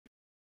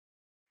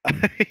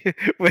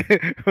What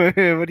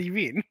do you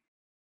mean?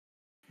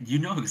 You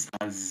know, I'm just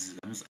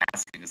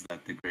asking, is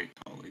that the Great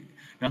Khali?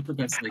 Not that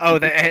that's like, Oh,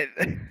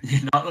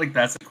 not like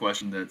that's a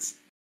question that's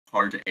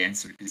hard to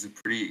answer because he's a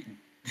pretty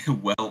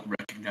well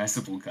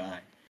recognizable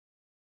guy.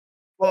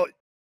 well,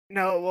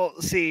 no,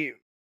 well, see,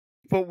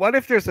 but what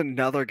if there's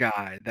another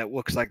guy that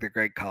looks like the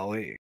Great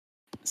Khali?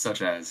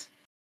 Such as.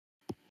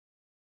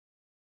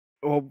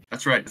 Well,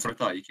 That's right. That's what I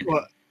thought. You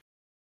well,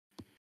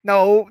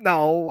 can.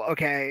 no,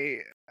 okay,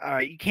 all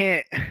right, you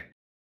can't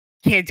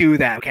do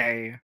that,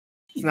 okay?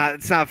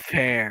 It's not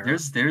fair.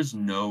 There's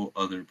no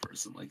other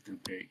person like the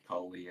Great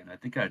Khali, and I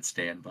think I'd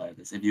stand by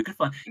this. If you could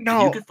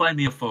find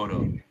me a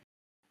photo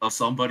of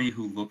somebody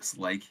who looks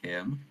like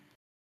him,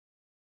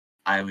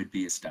 I would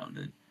be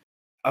astounded.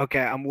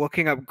 Okay, I'm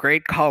looking up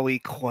Great Khali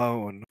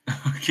clone.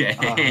 Okay.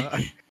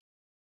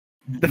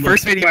 The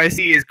first video I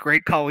see is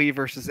Great Khali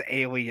versus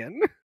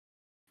Alien.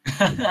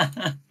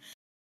 I'm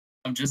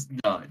just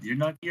not. You're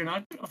not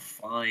gonna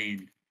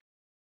find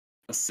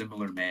a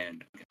similar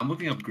man. I'm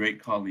looking up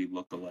Great Khali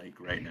Lookalike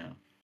right now.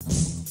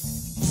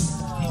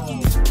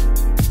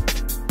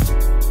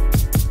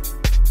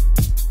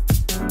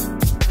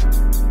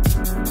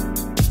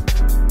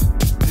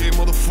 Yeah,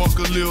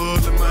 motherfucker, Lil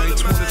Ugly, man,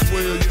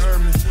 2012, you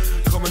heard me?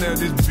 Coming at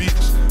this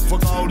bitch.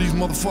 Fuck all these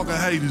motherfucking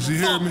haters, you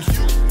hear me?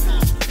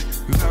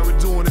 This how we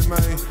doing it,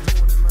 man.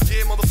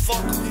 Yeah,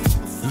 motherfucker.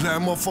 This how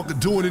motherfucker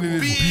doing it in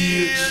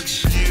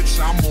this bitch.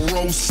 I'm a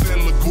roast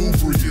and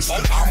lugubrious.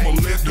 I'ma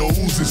let the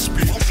Uzi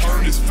spit.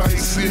 Turn his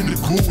face into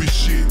gooey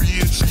shit.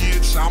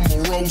 Bitch, I'm a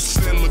roast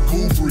and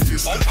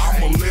lugubrious.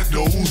 I'ma let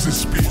the Uzi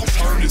spit.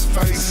 Turn his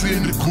face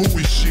into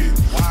gooey shit.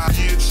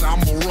 Bitch,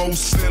 I'm a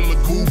roast and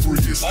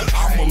lugubrious.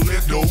 I'ma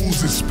let the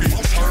Uzi spit.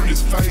 Turn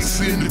his face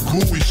into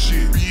gooey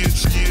shit.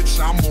 Bitch,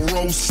 I'm a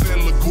roast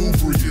and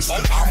lugubrious.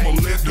 I'ma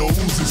let the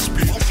Uzi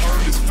spit. Turn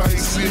his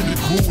face into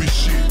gooey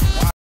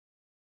shit.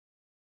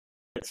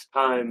 It's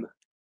time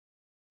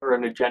for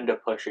an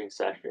agenda-pushing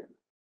session.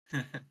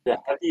 The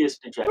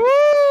heaviest agenda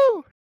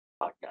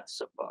podcast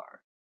so far.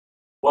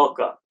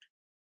 Welcome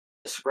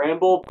to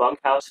Scramble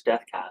Bunkhouse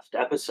Deathcast,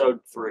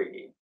 Episode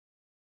 3,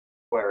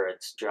 where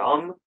it's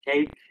John,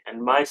 Kate,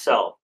 and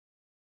myself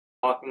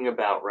talking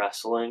about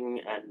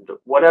wrestling and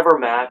whatever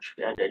match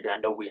and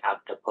agenda we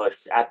have to push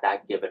at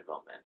that given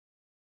moment.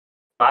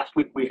 Last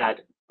week we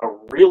had a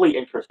really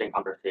interesting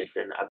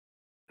conversation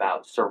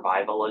about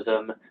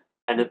survivalism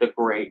and the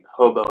great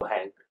Hobo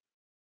Hank,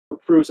 who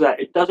proves that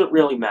it doesn't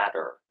really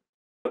matter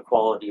the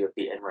quality of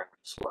the in-ring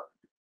wrestler,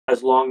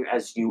 as long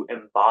as you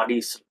embody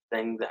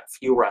something that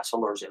few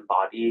wrestlers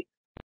embody,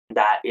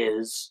 that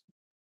is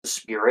the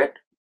spirit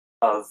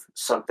of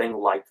something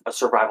like a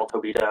Survival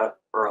Tobita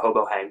or a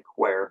Hobo Hank,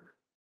 where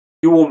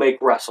you will make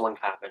wrestling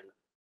happen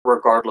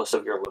regardless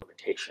of your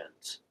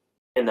limitations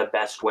in the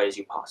best ways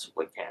you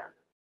possibly can.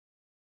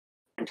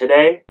 And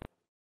today,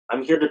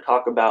 I'm here to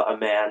talk about a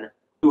man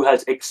who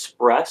has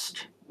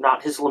expressed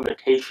not his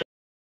limitations,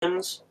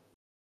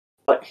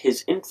 but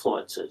his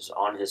influences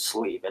on his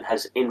sleeve, and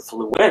has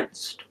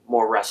influenced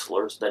more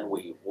wrestlers than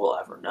we will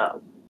ever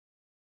know.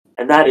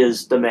 And that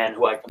is the man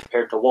who I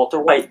compared to Walter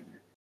White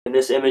in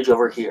this image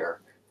over here,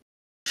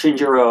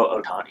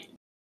 Shinjiro Otani.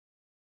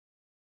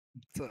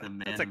 The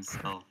man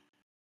himself.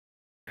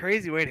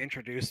 Crazy way to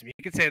introduce him.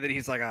 You could say that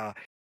he's like a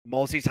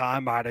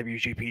multi-time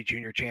IWGP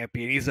Junior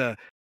Champion. He's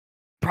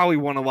probably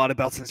won a lot of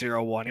belts since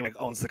 01. He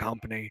owns the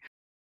company.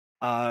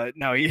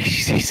 No,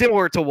 he's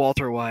similar to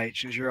Walter White,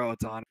 Shinjiro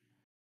Otani.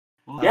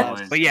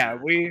 Yes. But yeah,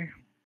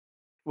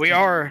 we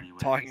are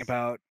talking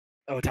about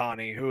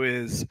Otani, who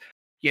is,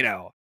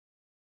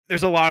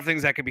 there's a lot of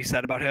things that can be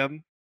said about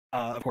him.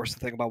 Of course, the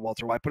thing about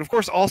Walter White, but of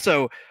course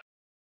also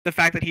the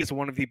fact that he is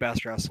one of the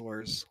best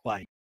wrestlers,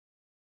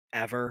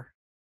 ever.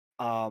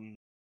 One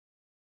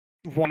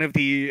of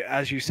the,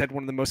 as you said,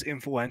 one of the most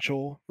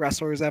influential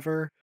wrestlers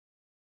ever.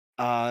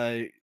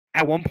 At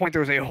one point,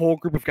 there was a whole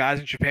group of guys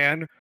in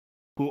Japan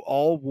who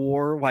all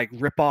wore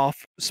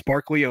rip-off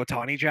sparkly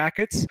Otani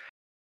jackets,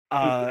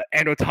 and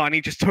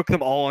Otani just took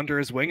them all under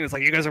his wing, and it's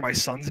like, you guys are my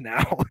sons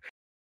now.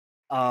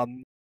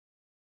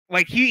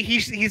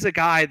 He's a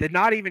guy that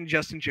not even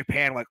just in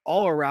Japan,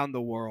 all around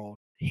the world,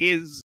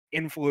 his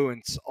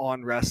influence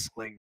on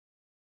wrestling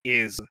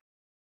is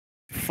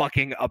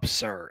fucking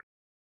absurd.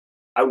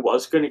 I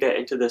was going to get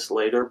into this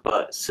later,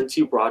 but since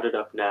you brought it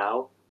up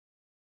now,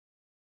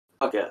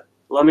 okay,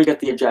 let me get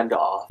the agenda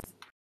off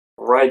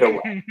right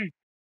away.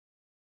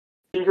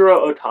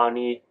 Shinjiro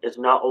Otani is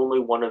not only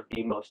one of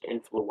the most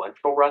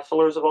influential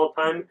wrestlers of all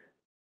time,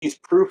 he's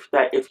proof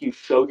that if you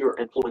show your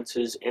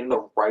influences in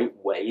the right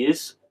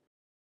ways,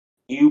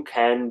 you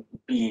can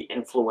be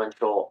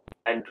influential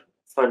and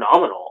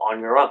phenomenal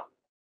on your own.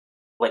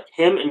 Like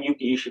him and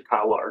Yuki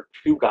Ishikawa are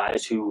two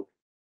guys who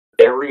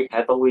very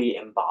heavily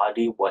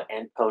embody what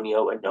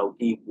Antonio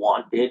Inoki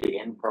wanted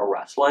in pro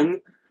wrestling,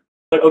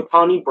 but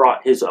Otani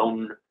brought his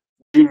own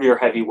junior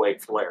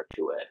heavyweight flair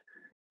to it.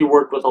 He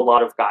worked with a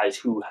lot of guys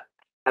who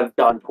have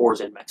done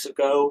tours in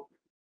Mexico,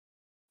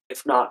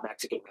 if not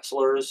Mexican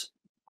wrestlers,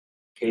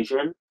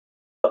 occasion,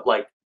 but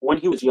when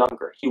he was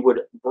younger, he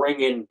would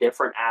bring in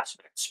different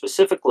aspects,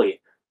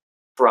 specifically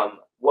from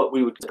what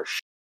we would consider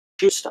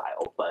shoe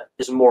style, but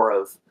is more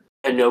of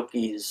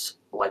Inoki's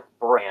like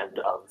brand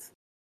of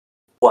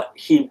what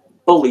he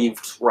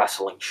believed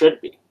wrestling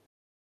should be.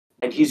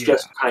 And he's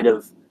just kind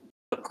of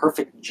the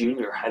perfect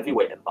junior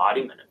heavyweight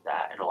embodiment of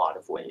that in a lot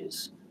of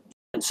ways.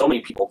 And so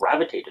many people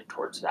gravitated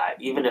towards that,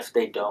 even if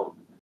they don't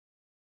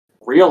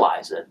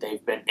realize that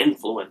they've been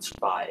influenced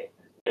by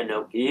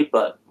Inoki,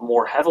 but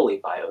more heavily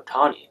by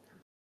Otani.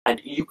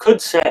 And you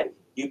could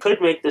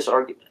make this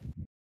argument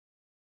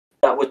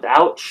that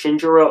without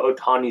Shinjiro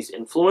Otani's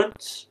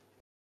influence,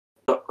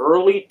 the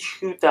early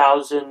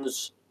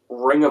 2000s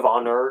Ring of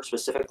Honor,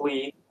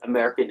 specifically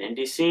American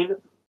indie scene,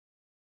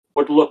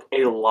 would look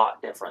a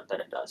lot different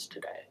than it does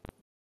today.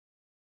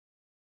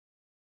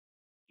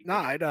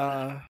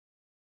 No,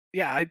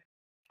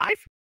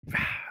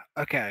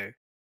 okay.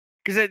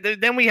 Because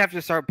then we have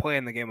to start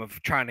playing the game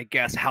of trying to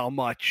guess how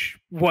much,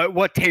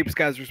 what tapes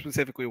guys are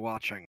specifically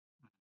watching.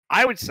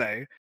 I would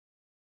say,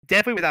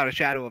 definitely without a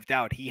shadow of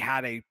doubt, he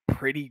had a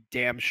pretty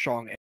damn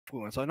strong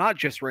influence on not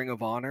just Ring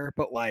of Honor,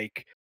 but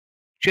like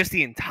just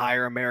the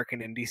entire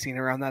American indie scene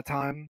around that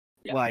time.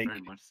 Yeah, like,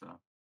 very much so.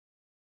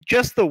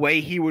 Just the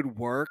way he would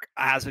work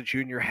as a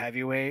junior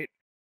heavyweight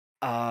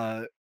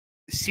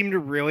seemed to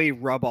really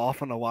rub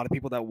off on a lot of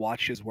people that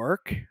watch his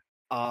work.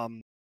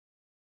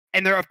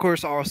 And there, of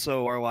course,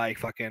 also are like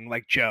fucking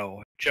like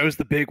Joe. Joe's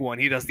the big one.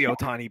 He does the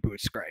Otani boot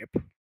scrape.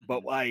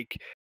 But like,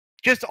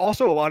 just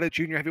also a lot of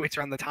junior heavyweights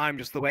around the time,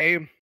 just the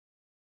way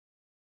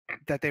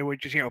that they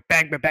would just,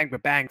 bang, bang, bang, bang,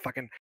 bang,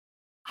 fucking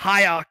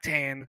high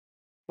octane,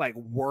 like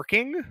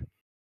working.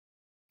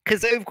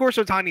 Because of course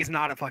Otani's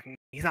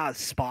he's not a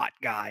spot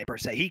guy per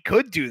se. He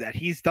could do that.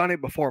 He's done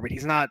it before, but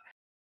he's not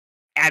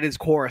at his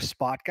core a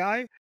spot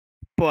guy.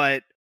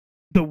 But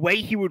the way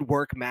he would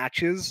work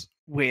matches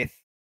with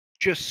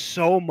just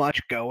so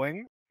much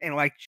going, and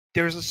like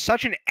there's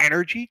such an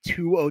energy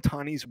to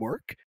Otani's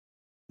work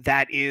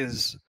that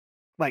is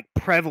like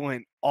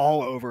prevalent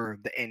all over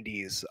the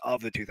indies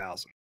of the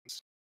 2000s.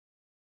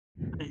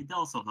 It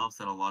also helps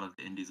that a lot of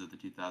the indies of the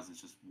 2000s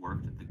just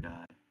worked at the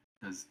guy,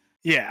 because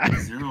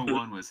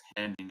 0-1 was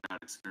handing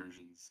out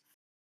excursions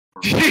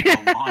for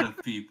a lot of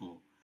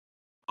people.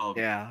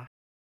 And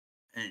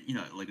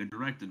like a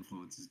direct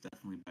influence is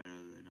definitely better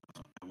than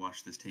I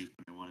watched this tape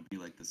and I want to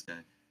be like this guy.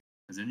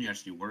 Because then you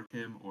actually work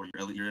him, or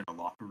you're in a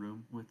locker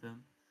room with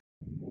him.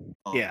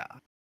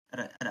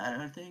 And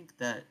I think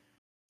that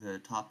the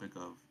topic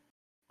of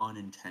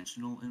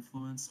unintentional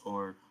influence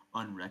or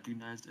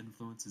unrecognized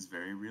influence is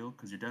very real,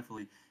 because you're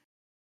definitely,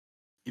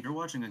 if you're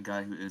watching a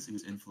guy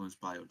who's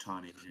influenced by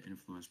Otani and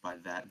influenced by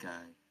that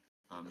guy,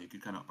 you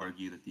could kind of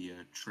argue that the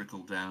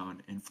trickle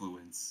down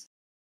influence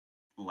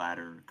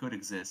ladder could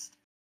exist.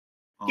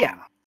 I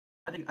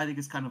think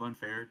it's kind of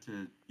unfair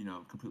to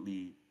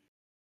completely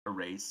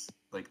erase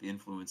like the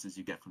influences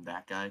you get from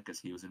that guy because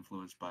he was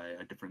influenced by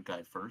a different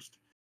guy first.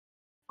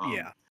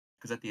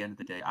 Because at the end of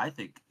the day, I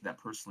think that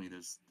personally,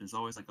 there's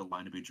always like a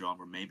line to be drawn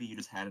where maybe you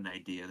just had an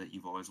idea that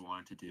you've always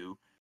wanted to do,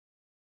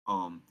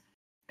 and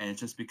it's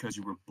just because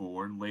you were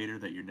born later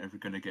that you're never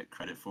gonna get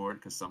credit for it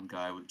because some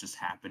guy would just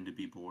happen to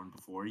be born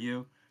before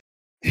you,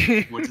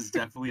 which is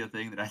definitely a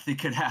thing that I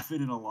think could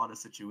happen in a lot of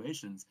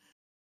situations.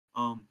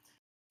 And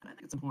I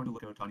think it's important to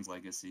look at Otani's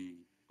legacy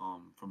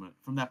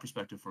from that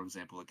perspective. For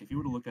example, like if you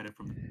were to look at it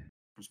from the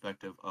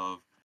perspective of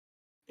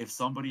if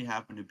somebody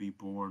happened to be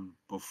born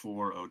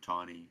before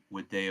Otani,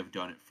 would they have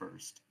done it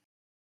first?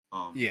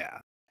 And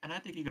I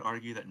think you could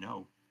argue that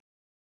no.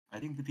 I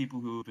think the people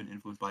who have been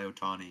influenced by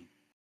Otani,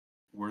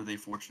 were they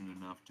fortunate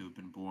enough to have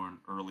been born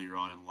earlier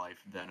on in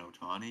life than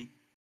Otani,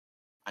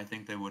 I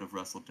think they would have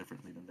wrestled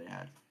differently than they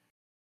had.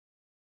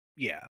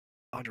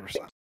 100%.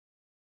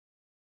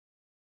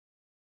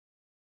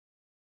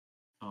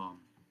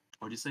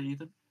 What did you say,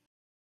 Ethan?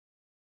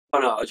 Oh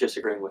no, I was just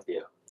agreeing with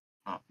you.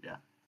 Oh yeah.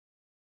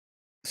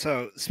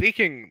 So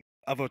speaking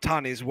of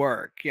Otani's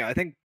work, I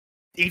think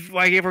if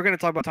we're going to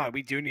talk about Otani,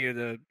 we do need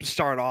to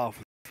start off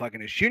with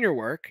fucking his junior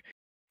work.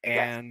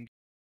 And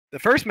the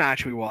first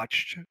match we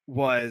watched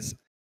was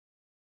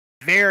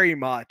very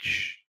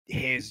much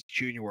his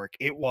junior work.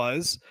 It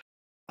was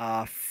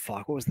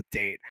what was the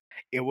date?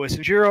 It was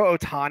Shinjiro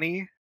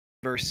Otani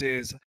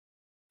versus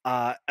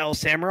El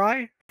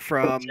Samurai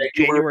from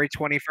January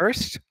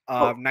 21st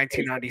of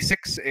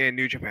 1996 in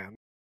New Japan.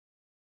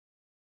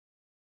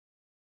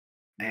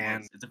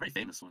 And it's a very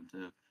famous one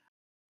too.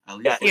 At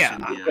least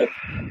in the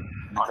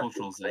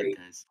cultural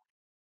zeitgeist.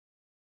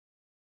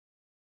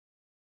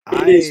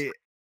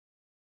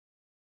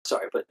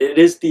 Sorry, but it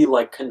is the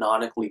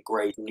canonically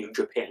great New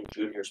Japan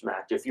Juniors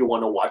match if you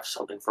want to watch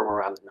something from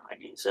around the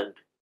 90s, and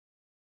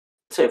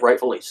I'd say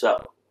rightfully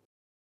so.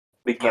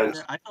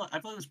 Because I thought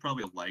it was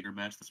probably a Liger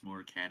match that's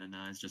more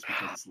canonized just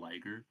because it's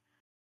Liger.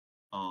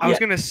 I was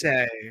gonna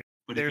say,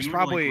 but there's if you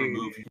probably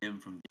remove him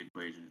from the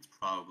equation, it's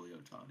probably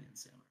Otani and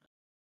Samurai.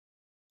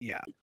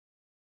 Yeah,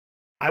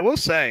 I will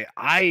say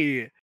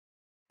I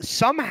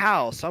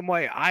somehow, some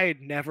way, I had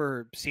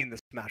never seen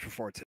this match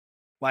before.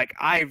 Like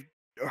I've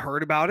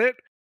heard about it,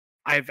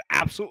 I've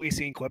absolutely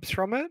seen clips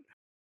from it,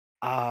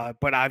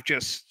 but I've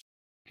just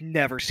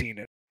never seen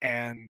it.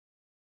 And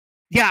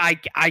yeah,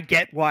 I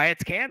get why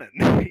it's canon.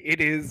 It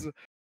is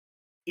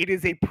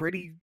a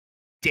pretty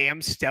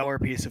damn stellar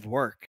piece of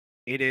work.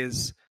 It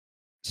is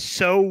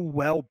so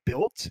well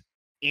built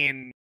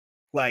in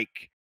like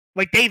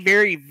they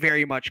very,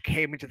 very much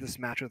came into this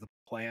match with a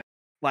plan.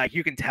 Like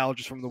you can tell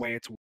just from the way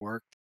it's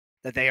worked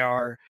that they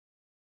are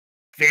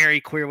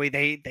very clearly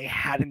they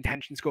had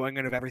intentions going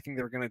in of everything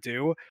they were gonna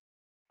do.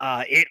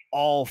 It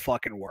all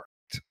fucking worked.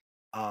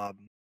 And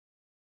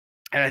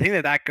I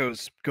think that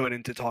goes good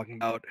into talking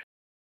about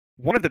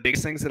one of the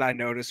biggest things that I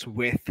noticed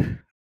with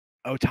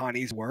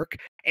Otani's work,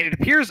 and it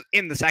appears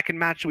in the second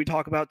match we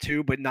talk about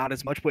too, but not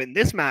as much. But in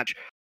this match,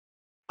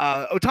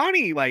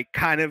 Otani, like,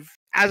 kind of,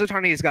 as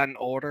Otani has gotten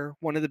older,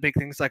 one of the big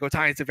things, like,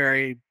 Otani's a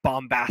very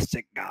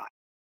bombastic guy.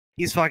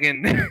 He's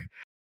fucking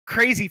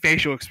crazy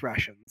facial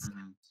expressions.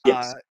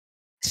 Yes.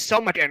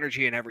 So much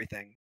energy and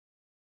everything.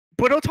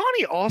 But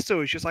Otani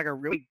also is just, like, a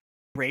really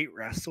great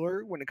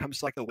wrestler when it comes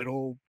to, like, the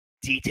little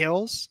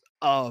details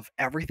of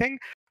everything.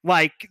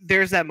 Like,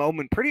 there's that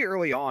moment pretty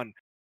early on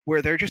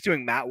where they're just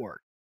doing mat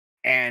work.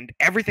 And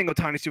everything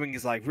Otani's doing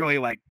is, like, really,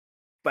 like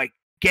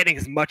getting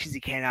as much as he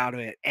can out of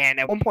it. And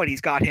at one point,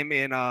 he's got him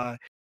in, I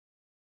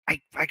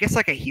guess,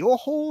 like a heel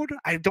hold?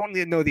 I don't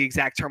even know the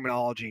exact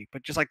terminology,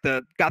 but just, like,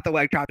 got the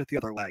leg dropped with the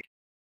other leg.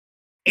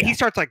 And he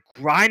starts, like,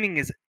 grinding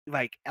his,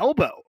 like,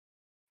 elbow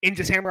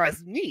into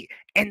Samurai's knee.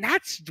 And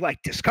that's, like,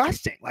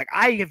 disgusting. Like,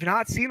 I have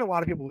not seen a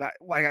lot of people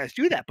guys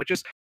do that, but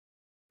just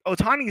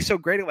Otani is so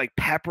great at, like,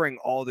 peppering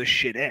all this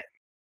shit in.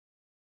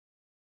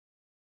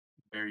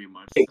 Very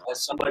much Hey, so.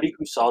 as somebody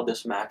who saw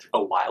this match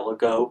a while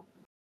ago,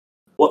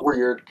 what were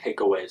your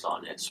takeaways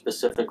on it?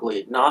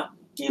 Specifically, not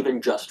even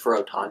just for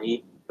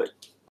Otani, but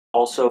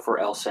also for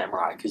El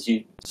Samurai, because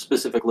you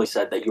specifically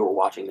said that you were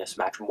watching this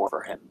match more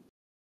for him.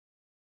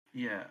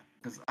 Yeah,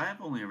 because I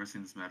have only ever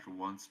seen this match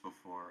once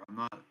before.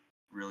 I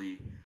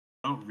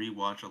don't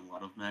rewatch a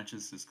lot of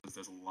matches just because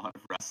there's a lot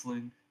of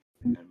wrestling.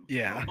 And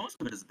most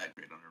of it isn't that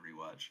great on a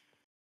rewatch.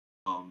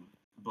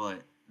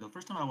 But the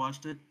first time I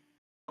watched it,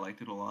 I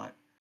liked it a lot.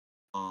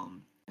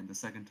 And the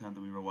second time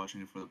that we were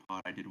watching it for the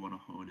pod, I did want to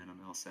hone in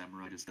on El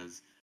Samurai just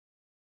as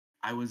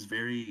I was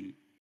very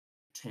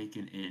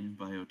taken in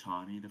by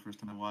Otani the first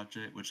time I watched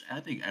it, which I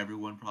think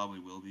everyone probably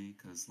will be,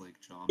 because like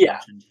John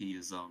mentioned, he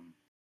is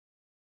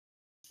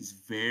he's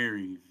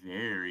very,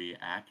 very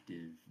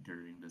active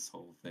during this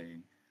whole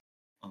thing.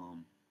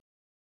 And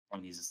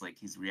he's just like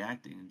he's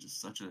reacting in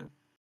just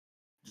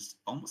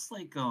almost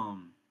like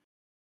an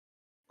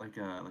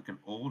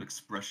old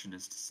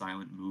expressionist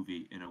silent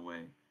movie in a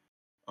way.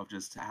 Of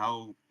just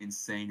how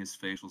insane his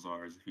facials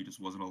are, as if he just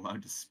wasn't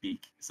allowed to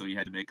speak, so he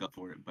had to make up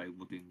for it by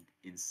looking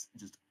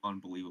just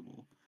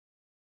unbelievable.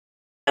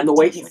 And the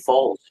way he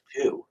falls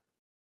too.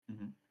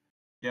 Mm-hmm.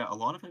 Yeah,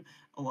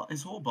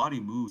 his whole body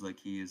moves like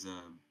he is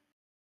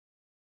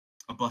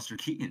a Buster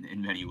Keaton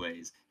in many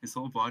ways. His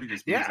whole body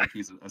just moves like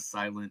he's a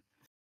silent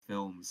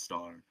film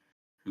star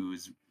who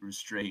is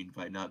restrained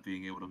by not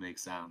being able to make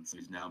sound, so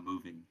he's now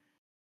moving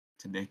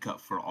to make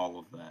up for all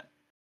of that.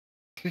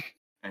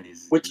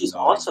 Which is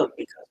awesome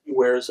because he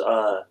wears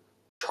a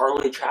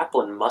Charlie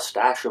Chaplin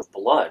mustache of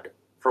blood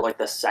for like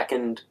the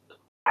second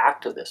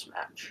act of this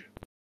match.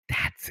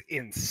 That's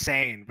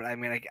insane, but I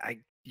mean,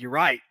 you're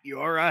right.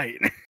 You're right.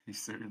 He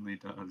certainly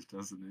does,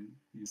 doesn't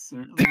he? He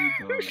certainly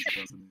does,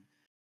 doesn't he?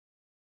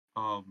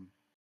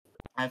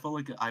 I felt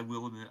like I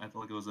will admit I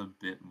felt like it was a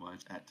bit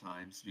much at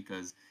times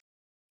because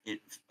his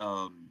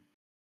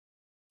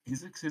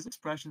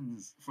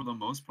expressions for the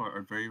most part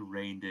are very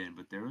reined in,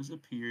 but there was a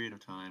period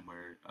of time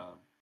where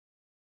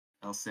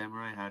El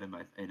Samurai had him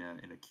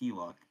in a key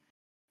lock,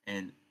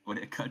 and when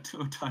it cut to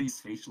Otani's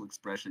facial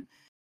expression,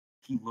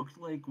 he looked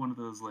like one of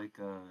those like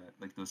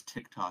those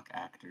TikTok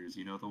actors,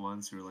 you know, the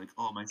ones who are like,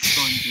 "Oh, my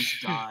son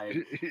just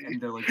died," and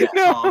they're like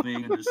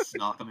sobbing and there's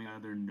snot coming out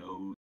of their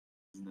nose,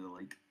 and they're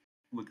like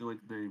looking like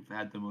they've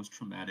had the most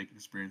traumatic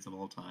experience of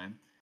all time.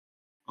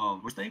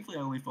 Which thankfully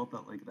I only felt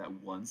that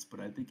once, but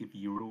I think if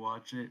you were to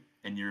watch it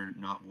and you're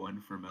not one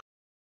for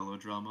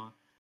melodrama,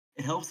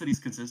 it helps that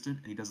he's consistent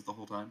and he does it the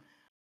whole time.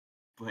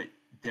 But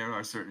there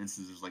are certain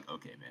instances like,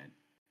 okay, man,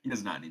 he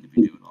does not need to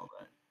be doing all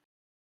that.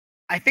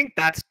 I think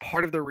that's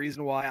part of the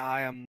reason why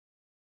I am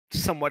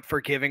somewhat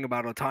forgiving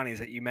about Otani is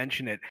that you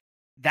mentioned it.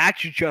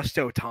 That's just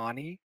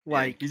Otani.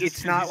 Like,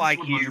 it's not like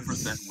he's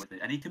 100% with it,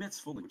 and he commits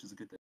fully, which is a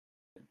good thing.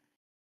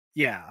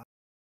 Yeah.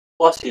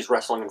 Plus, he's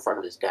wrestling in front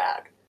of his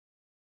dad.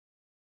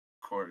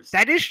 Of course.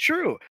 That is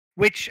true.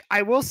 Which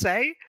I will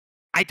say,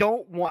 I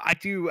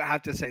do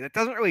have to say that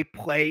doesn't really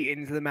play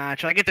into the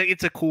match. Like,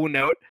 it's a cool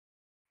note.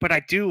 But I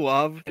do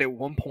love that at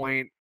one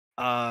point,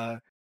 I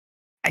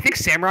think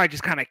Samurai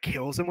just kind of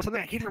kills him with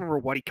something. I can't remember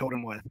what he killed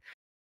him with.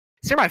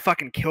 Samurai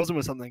fucking kills him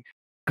with something.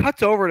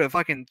 Cuts over to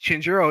fucking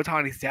Shinjiro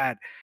Otani's dad.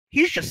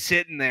 He's just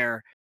sitting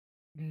there,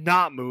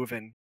 not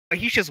moving.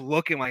 Like, he's just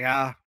looking like,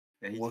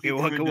 look at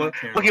what happened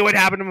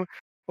to him.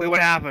 Look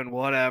what happened.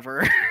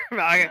 Whatever.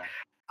 I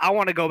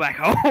want to go back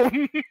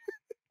home.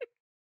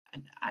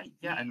 And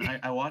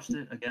I watched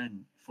it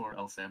again for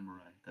El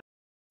Samurai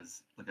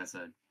because, like I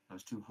said, I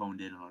was too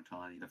honed in on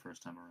Otani the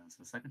first time around. So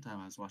the second time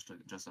I watched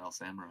just El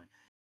Samurai,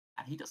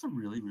 and he does a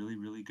really, really,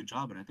 really good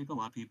job. And I think a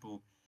lot of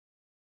people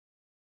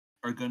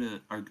are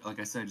like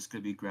I said, just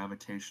gonna be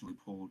gravitationally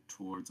pulled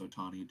towards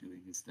Otani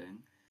doing his thing,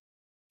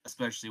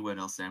 especially when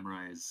El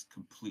Samurai is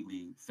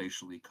completely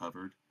facially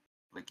covered.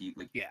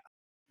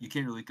 You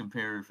can't really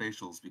compare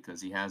facials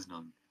because he has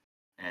none,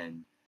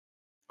 and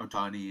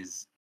Otani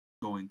is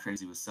going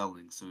crazy with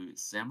selling. So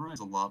Samurai is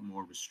a lot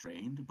more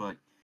restrained, but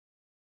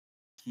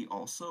he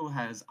also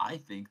has, I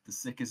think, the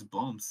sickest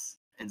bumps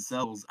and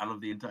sells out of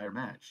the entire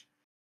match.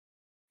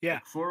 Yeah.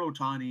 Like for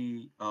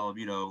Otani,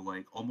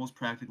 like almost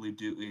practically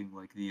doing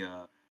like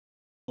the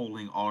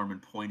holding arm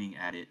and pointing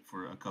at it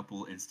for a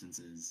couple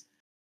instances.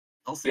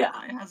 El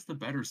Samurai has the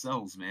better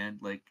sells, man.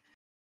 Like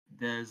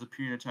there's a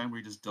period of time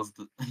where he just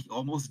he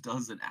almost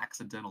does an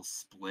accidental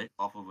split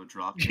off of a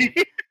drop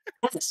kick.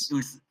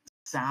 It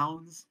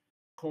sounds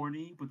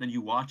corny, but then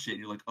you watch it and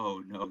you're like,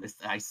 oh no,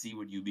 I see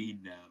what you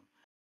mean now.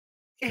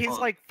 His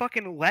like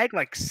fucking leg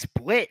like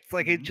splits,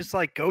 like it just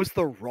like goes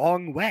the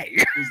wrong way.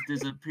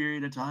 there's a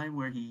period of time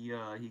where he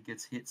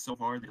gets hit so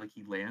hard that like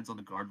he lands on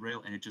the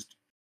guardrail and it just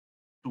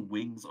the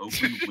wings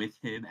open with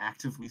him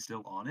actively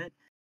still on it.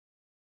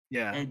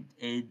 Yeah. And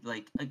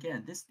like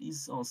again,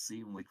 these all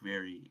seem like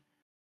very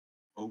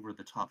over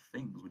the top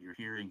things when you're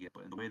hearing it,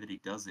 but in the way that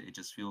he does it, it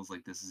just feels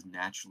like this is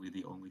naturally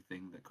the only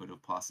thing that could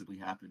have possibly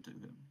happened to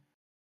him.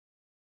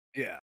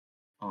 Yeah.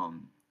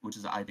 Which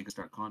is I think a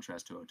stark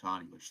contrast to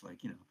Otani, which like,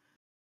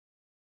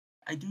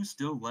 I do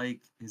still like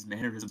his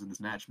mannerisms in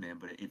this match, man,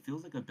 but it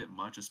feels like a bit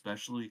much,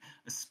 especially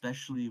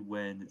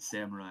when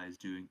Samurai is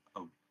doing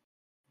a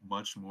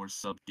much more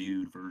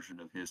subdued version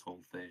of his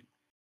whole thing.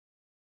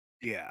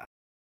 Yeah.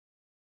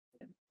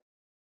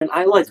 And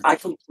I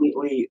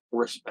completely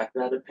respect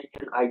that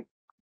opinion. I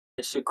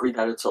disagree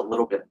that it's a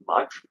little bit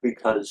much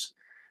because,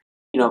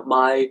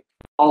 my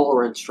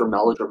tolerance for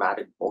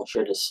melodramatic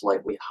bullshit is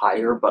slightly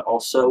higher, but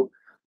also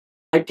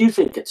I do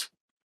think it's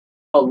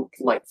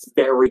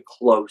very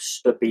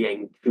close to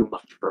being too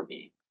much for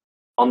me.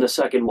 On the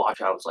second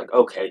watch, I was like,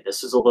 okay,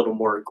 this is a little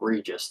more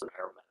egregious than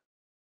I remember.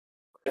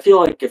 I feel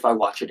like if I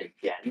watch it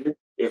again,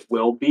 it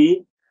will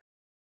be.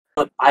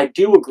 But I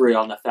do agree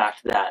on the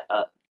fact that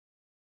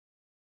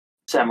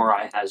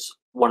Samurai has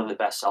one of the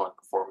best-selling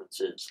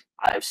performances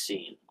I've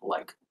seen,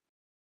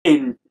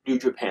 in New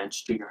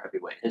Japan's junior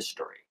heavyweight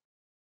history.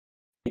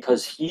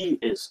 Because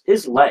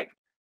his leg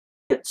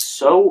gets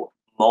so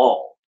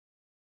mauled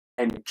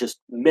and just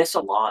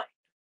misaligned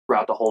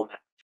throughout the whole match.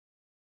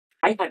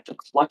 I had to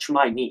clutch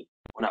my knee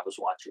when I was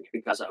watching it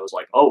because I was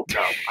like, oh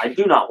no, I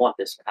do not want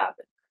this to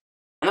happen.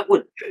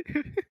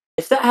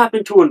 If that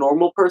happened to a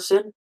normal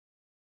person,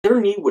 their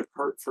knee would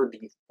hurt for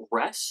the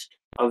rest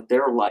of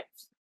their life.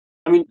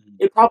 I mean,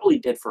 it probably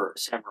did for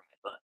Samurai,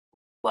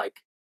 but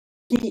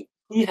he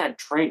had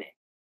training.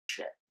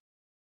 Shit.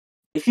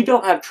 If you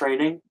don't have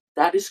training,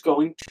 that is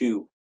going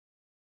to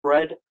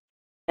spread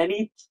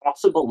any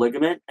possible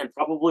ligament and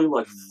probably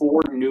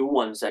 4 new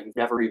ones that you've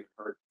never even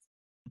heard.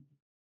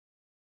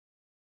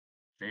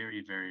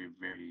 Very, very,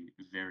 very,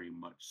 very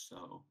much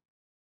so.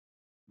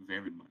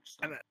 Very much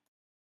so.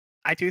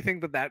 I do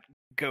think that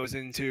goes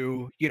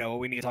into, what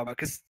we need to talk about,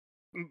 because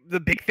the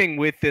big thing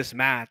with this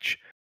match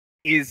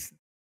is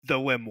the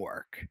limb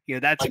work.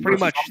 That's pretty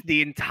much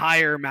the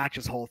entire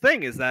match's whole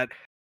thing, is that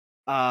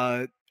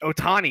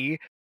Otani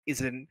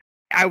is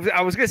I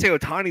was going to say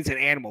Otani's an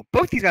animal.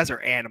 Both these guys are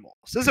animals.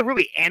 This is a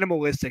really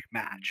animalistic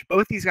match.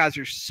 Both these guys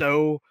are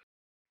so,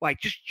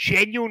 just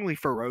genuinely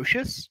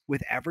ferocious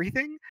with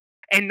everything.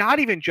 And not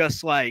even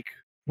just,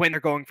 when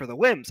they're going for the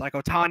limbs.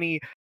 Otani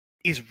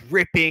is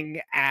ripping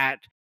at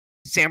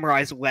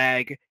Samurai's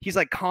leg. He's,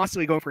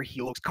 constantly going for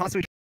heels,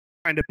 constantly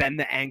trying to bend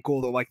the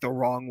ankle the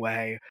wrong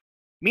way.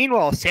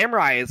 Meanwhile,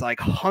 Samurai is,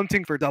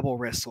 hunting for double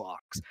wrist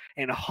locks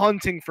and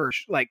hunting for,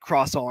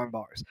 cross arm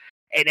bars.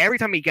 And every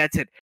time he gets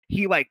it,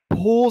 he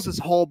pulls his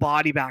whole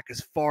body back as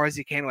far as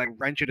he can,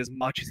 wrench it as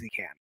much as he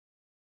can.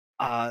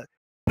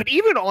 But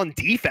even on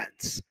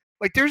defense,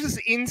 there's this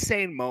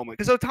insane moment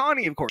because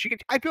Otani, of course,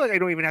 I feel like I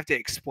don't even have to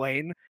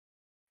explain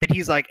that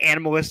he's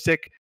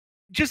animalistic.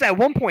 Just at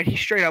one point, he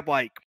straight up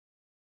I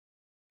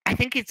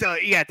think it's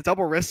the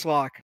double wrist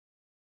lock.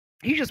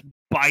 He just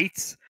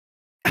bites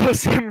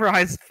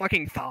Samurai's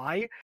fucking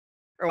thigh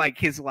or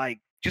his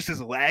just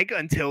his leg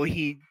until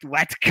he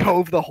lets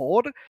go of the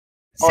hold.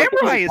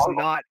 Samurai is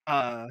not.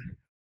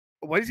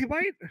 What does he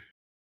bite?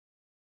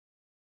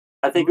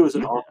 I think it was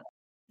an arm.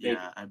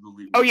 Yeah, I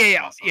believe. Oh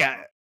yeah.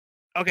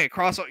 Okay,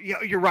 cross.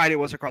 Yeah, you're right. It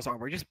was a cross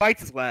arm. He just bites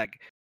his leg.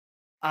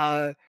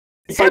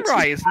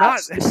 Samurai is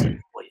not.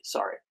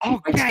 Sorry. Oh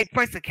yeah, he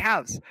bites the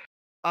calves.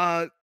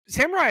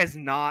 Samurai is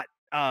not.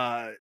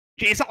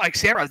 It's not like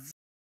Samurai's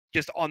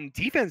just on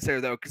defense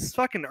there though, because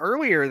fucking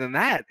earlier than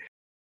that.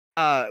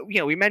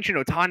 We mentioned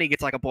Otani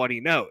gets a bloody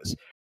nose,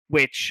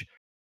 which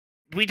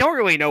we don't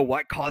really know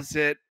what caused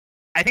it.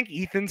 I think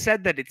Ethan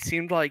said that it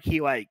seemed like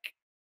Samurai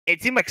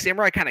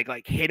kind of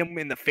hit him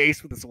in the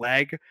face with his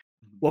leg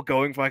while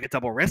going for like a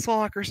double wrist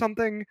lock or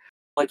something.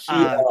 Like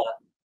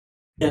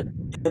it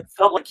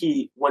felt like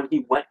when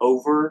he went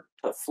over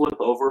to flip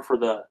over for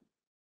the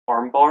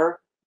armbar,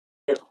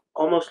 it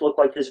almost looked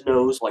like his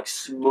nose like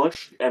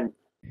smushed and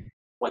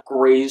like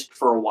grazed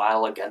for a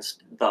while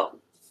against the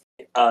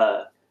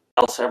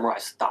El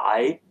Samurai's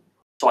thigh.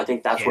 So I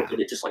think that's what did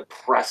it, just like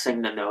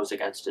pressing the nose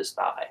against his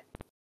thigh.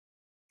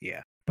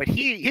 Yeah, but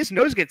his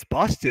nose gets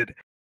busted,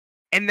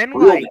 and then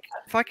like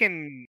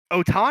fucking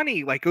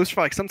Otani like goes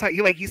for like some type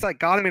he's like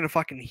got him in a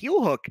fucking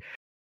heel hook,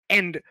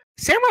 and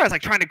Samurai's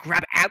like trying to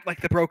grab at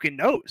like the broken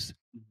nose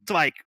to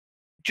like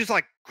just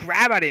like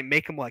grab at it and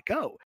make him let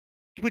go,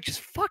 which is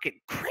fucking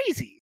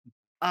crazy.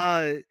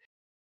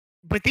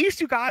 But these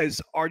two guys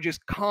are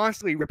just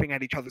constantly ripping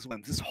at each other's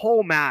limbs. This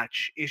whole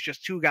match is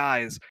just two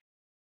guys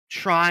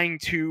trying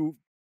to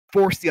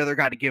force the other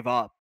guy to give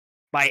up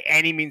by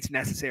any means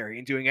necessary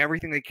and doing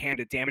everything they can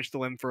to damage the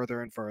limb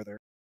further and further.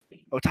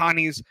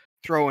 Otani's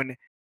throwing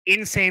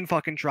insane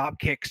fucking drop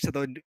kicks to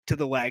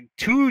the leg,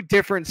 2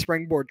 different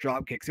springboard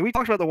drop kicks. And we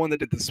talked about the one that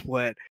did the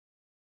split.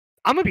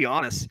 I'm gonna be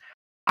honest,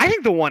 I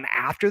think the one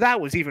after that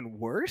was even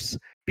worse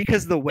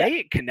because the way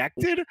it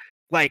connected,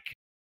 like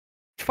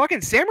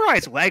fucking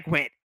Samurai's leg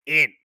went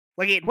in.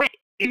 Like it went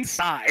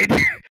inside.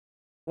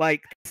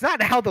 Like it's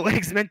not how the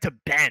leg's meant to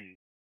bend.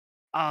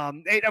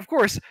 And of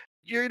course,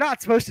 you're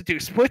not supposed to do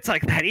splits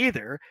like that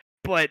either,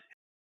 but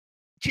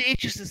it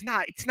just is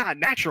not. It's not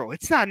natural.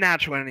 It's not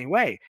natural in any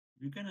way.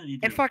 You're gonna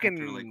need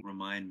to like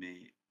remind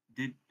me.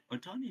 Did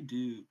Otani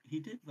do? He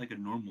did like a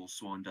normal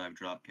swan dive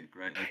drop kick,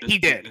 right? Like he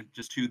did.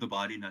 Just to the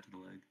body, not to the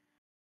leg.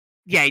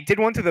 Yeah, he did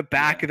one to the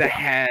back of the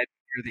head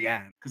near the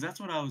end. Because that's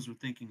what I was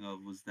thinking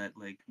of. Was that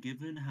like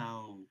given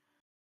how?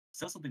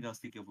 So that's something I was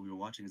thinking of when we were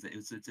watching. Is that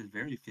it's a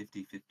very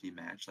 50-50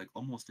 match, like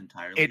almost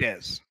entirely. It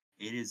is.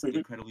 It is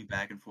incredibly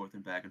back and forth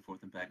and back and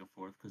forth and back and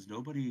forth because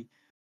nobody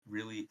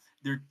really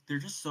they're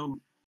just so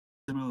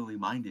similarly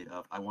minded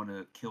of I want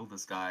to kill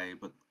this guy,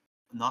 but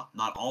not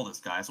all this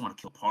guy. I just want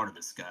to kill part of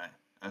this guy.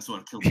 I just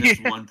want to kill this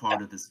one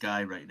part of this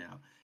guy right now,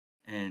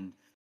 and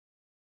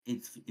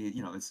it's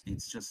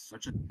just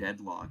such a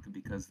deadlock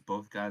because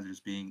both guys are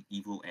just being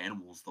evil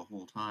animals the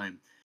whole time.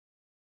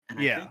 And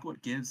I think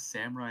what gives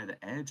Samurai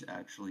the edge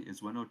actually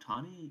is when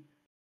Otani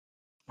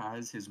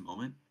has his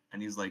moment.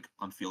 And he's like,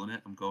 I'm feeling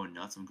it. I'm going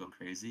nuts. I'm going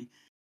crazy.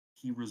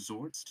 He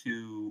resorts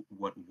to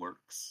what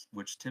works,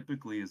 which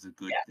typically is a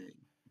good thing.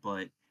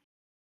 But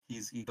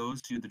he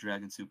goes to the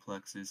dragon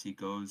suplexes. He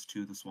goes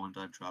to the swan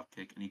dive drop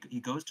kick, and he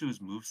goes to his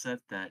moveset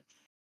that,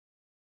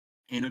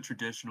 in a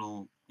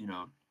traditional,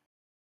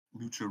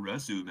 lucha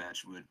resu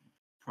match would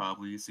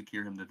probably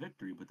secure him the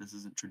victory. But this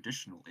isn't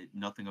traditional.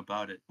 Nothing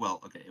about it.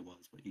 Well, okay, it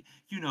was, but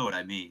you know what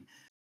I mean.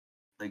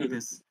 Like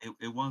this,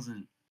 it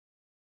wasn't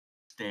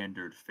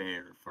standard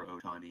fare for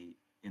Otani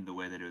in the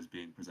way that it was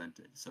being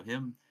presented. So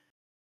him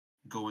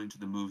going to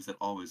the moves that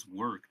always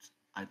worked,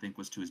 I think,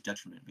 was to his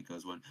detriment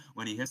because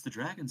when he hits the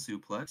dragon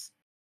suplex,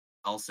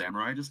 El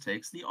Samurai just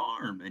takes the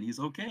arm and he's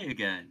okay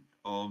again.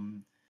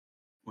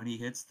 When he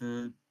hits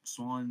the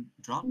swan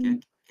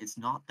dropkick, it's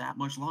not that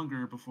much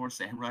longer before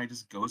Samurai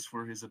just goes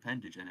for his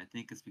appendage, and I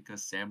think it's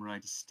because Samurai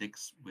just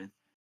sticks with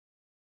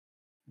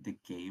the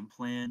game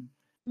plan.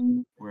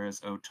 Whereas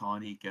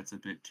Otani gets a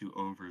bit too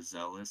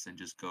overzealous and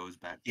just goes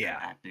back to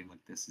acting like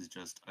this is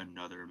just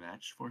another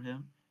match for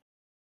him.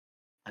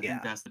 I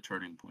think that's the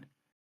turning point.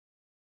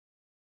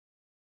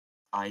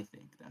 I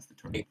think that's the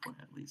turning point,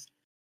 at least.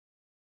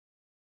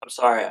 I'm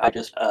sorry, I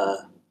just,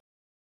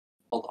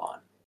 hold on.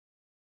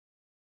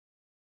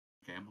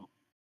 Okay, I'm home.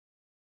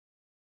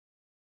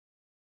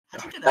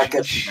 How'd you get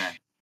that?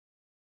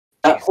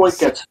 That point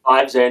gets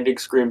 5 Zandig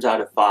screams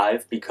out of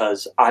 5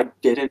 because I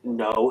didn't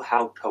know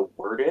how to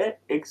word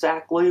it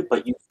exactly,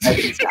 but you said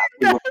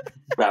exactly what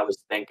I was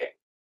thinking.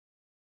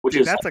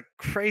 That's a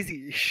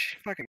crazy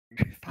fucking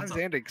 5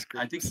 Zandig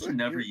screams. I think you should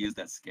never use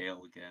that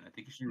scale again. I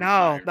think you should.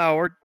 No,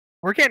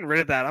 we're getting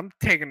rid of that. I'm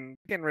getting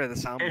rid of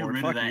the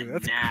soundboard. Fuck you.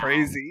 That's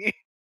crazy.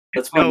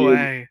 That's no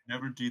way.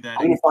 Never do that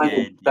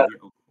again.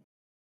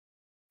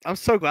 I'm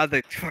so glad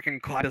that fucking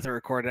Clyde doesn't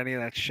record any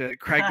of that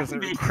shit. Craig doesn't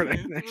record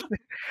any of that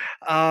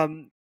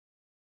shit.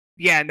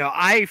 Yeah, no,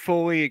 I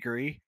fully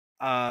agree.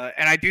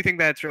 And I do think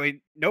that's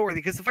really noteworthy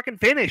because the fucking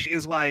finish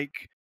is like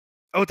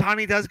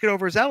Otani does get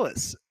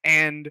overzealous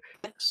and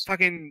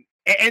fucking.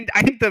 And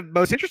I think the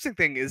most interesting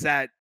thing is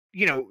that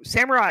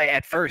Samurai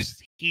at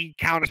first he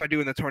counters by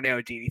doing the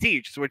tornado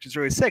DDT, which is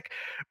really sick.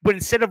 But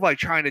instead of like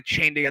trying to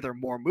chain together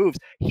more moves,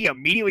 he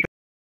immediately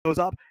goes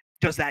up,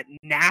 does that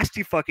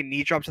nasty fucking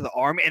knee drop to the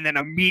arm, and then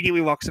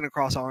immediately walks in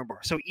across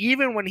armbar. So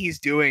even when he's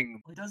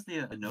doing he does the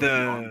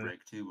arm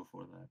break too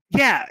before that.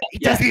 Yeah, he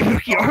does the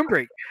Inoki arm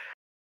break.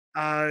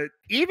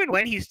 Even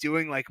when he's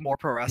doing like more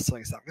pro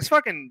wrestling stuff, this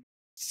fucking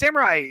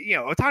Samurai,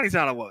 Otani's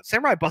not alone.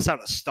 Samurai busts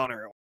out a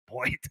stunner at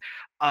one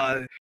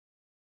point.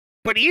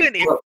 But even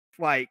if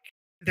like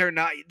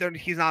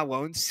he's not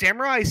alone,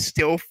 Samurai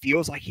still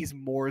feels like he's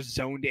more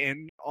zoned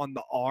in on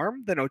the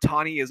arm than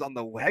Otani is on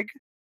the leg.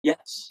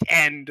 Yes.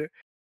 And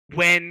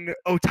when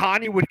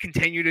Otani would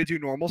continue to do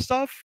normal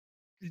stuff,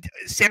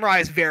 Samurai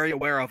is very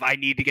aware of, I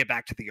need to get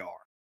back to the R.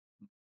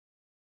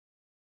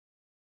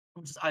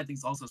 I think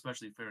it's also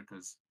especially fair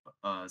because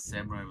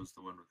Samurai was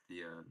the one with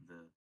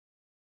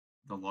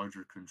the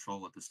larger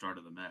control at the start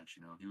of the match.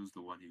 You know, he was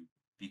the one who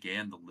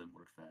began the limb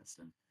work fest,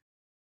 and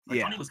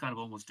Otani was kind of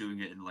almost doing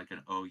it in like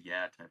an oh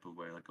yeah type of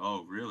way, like,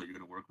 oh really, you're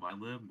gonna work my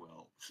limb?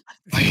 Well,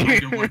 I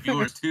can work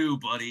yours too,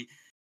 buddy.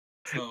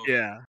 So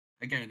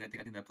again, I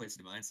think that plays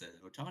into mindset.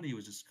 Otani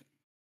was just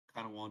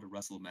kind of wanted to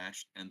wrestle a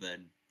match, and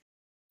then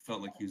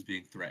felt like he was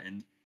being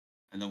threatened,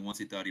 and then once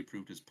he thought he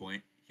proved his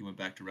point, he went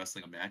back to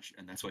wrestling a match,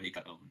 and that's why he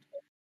got owned.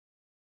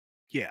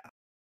 Yeah.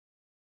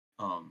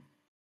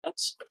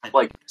 That's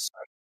like,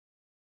 sorry.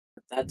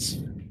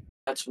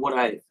 That's what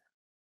I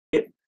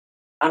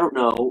don't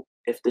know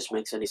if this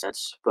makes any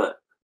sense,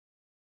 but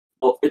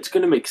well, it's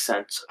gonna make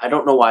sense. I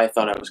don't know why I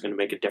thought I was gonna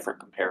make a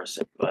different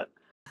comparison, but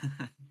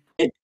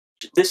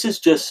this is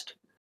just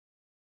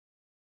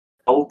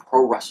how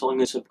pro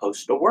wrestling is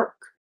supposed to work.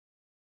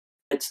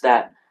 It's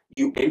that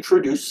you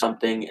introduce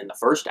something in the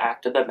first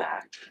act of the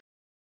match,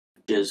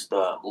 which is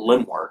the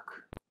limb work,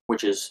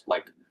 which is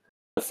like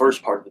the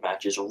first part of the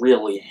match is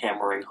really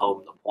hammering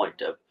home the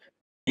point of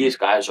these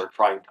guys are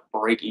trying to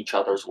break each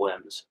other's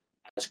limbs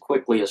as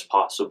quickly as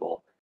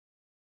possible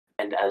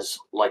and as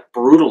like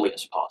brutally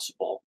as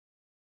possible,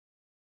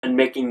 and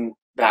making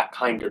that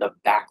kind of the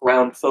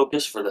background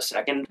focus for the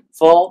second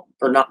fall,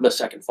 or not the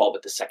second fall,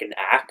 but the second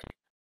act,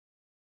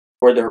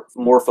 where they're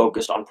more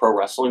focused on pro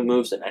wrestling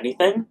moves than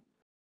anything.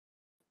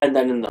 And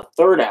then in the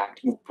third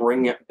act, you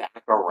bring it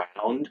back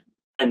around,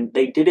 and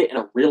they did it in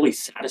a really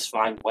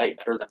satisfying way,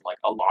 better than like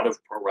a lot of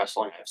pro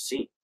wrestling I've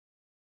seen.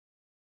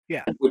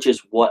 Yeah. Which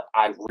is what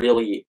I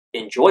really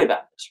enjoy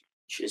about this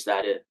match, is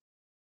that it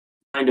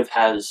kind of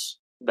has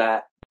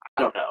that,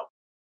 I don't know,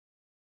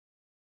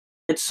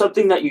 it's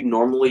something that you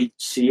normally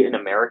see in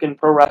American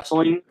pro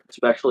wrestling,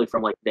 especially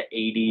from like the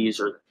 80s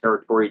or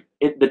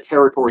the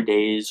territory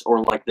days,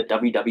 or like the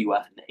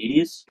WWF in the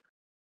 80s.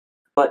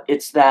 But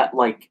it's that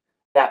like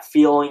that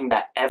feeling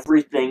that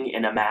everything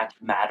in a match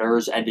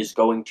matters and is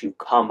going to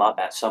come up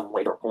at some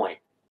later point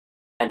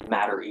and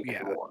matter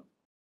even more.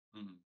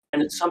 Mm-hmm.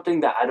 And it's something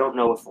that I don't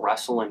know if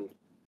wrestling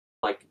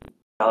like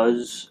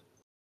does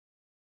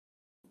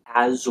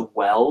as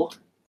well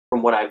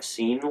from what I've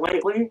seen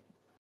lately.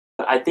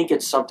 But I think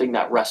it's something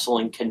that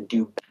wrestling can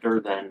do better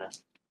than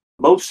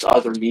most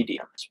other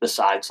mediums,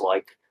 besides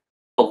like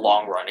a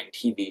long-running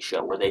TV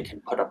show where they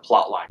can put a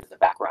plot line in the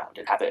background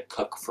and have it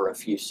cook for a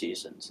few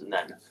seasons, and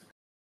then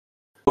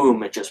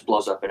boom, it just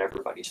blows up in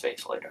everybody's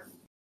face later.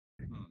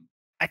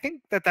 I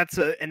think that's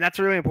a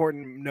really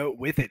important note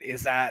with it,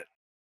 is that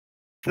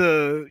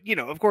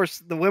of course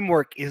the limb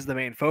work is the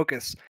main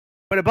focus,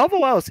 but above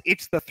all else,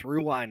 it's the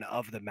through line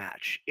of the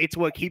match. It's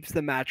what keeps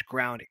the match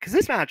grounded. Because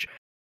this match,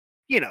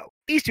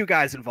 these two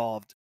guys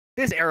involved,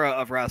 this era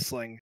of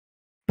wrestling,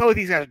 both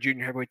these guys are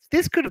junior heavyweights.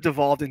 This could have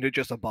devolved into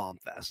just a bomb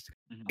fest.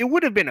 Mm-hmm. It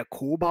would have been a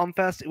cool bomb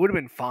fest. It would have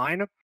been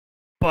fine,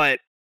 but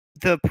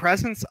the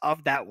presence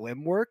of that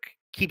limb work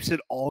keeps it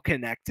all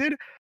connected.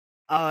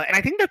 And I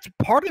think that's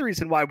part of the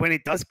reason why when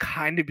it does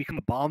kind of become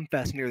a bomb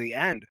fest near the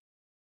end,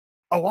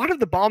 a lot of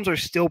the bombs are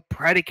still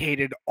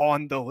predicated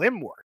on the limb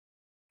work.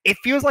 It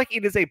feels like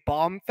it is a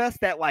bomb fest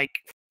that like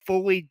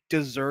fully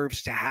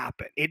deserves to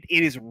happen. It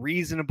is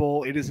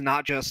reasonable. It is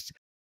not just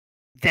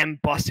them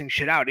busting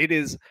shit out.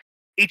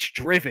 It's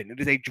driven. It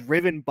is a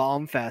driven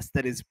bomb fest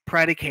that is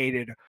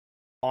predicated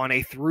on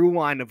a through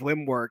line of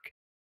limb work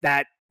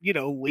that,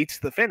 leads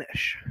to the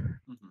finish.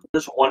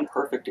 There's one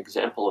perfect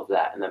example of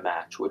that in the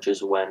match, which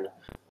is when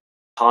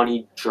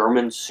Tani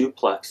German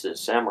suplexes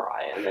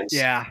Samurai and then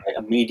Samurai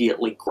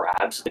immediately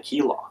grabs the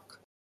key lock.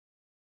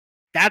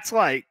 That's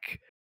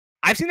like,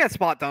 I've seen that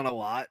spot done a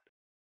lot.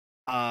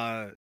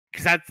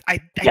 Because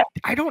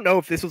I don't know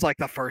if this was like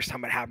the first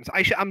time it happens.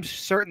 I'm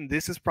certain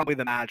this is probably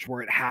the match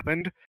where it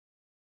happened,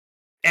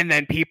 and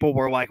then people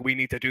were like, "We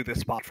need to do this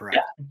spot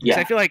forever." Yeah.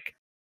 I feel like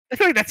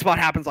that spot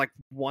happens like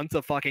once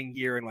a fucking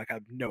year in like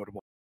a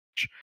notable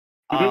match.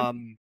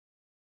 Mm-hmm.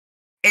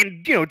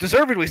 And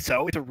deservedly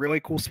so. It's a really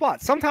cool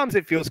spot. Sometimes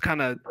it feels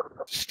kind of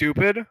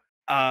stupid.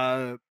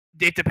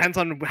 It depends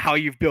on how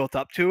you've built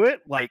up to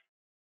it. Like,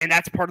 and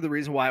that's part of the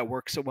reason why it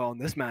works so well in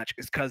this match,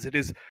 is because it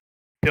is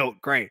built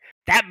great.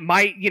 That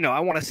might, I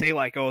want to say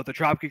like, the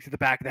drop kick to the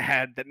back of the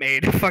head that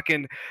made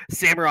fucking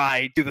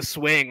Samurai do the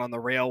swing on the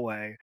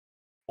railway,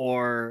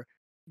 or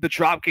the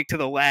drop kick to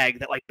the leg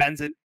that like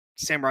bends it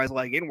Samurai's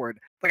leg inward.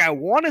 Like, I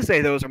want to say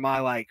those are my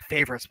like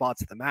favorite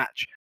spots of the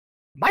match.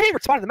 My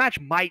favorite spot of the match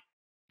might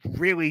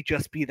really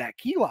just be that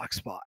key lock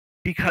spot,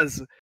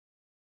 because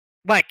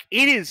like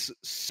it is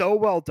so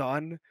well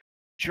done.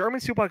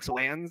 German suplex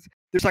lands.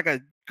 There's like a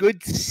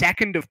good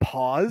second of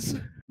pause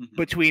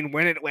between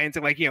when it lands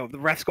and like, the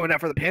ref's going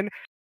out for the pin,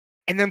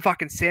 and then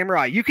fucking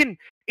Samurai.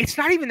 It's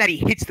not even that he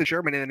hits the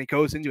German and then he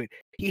goes into it.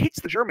 He hits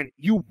the German.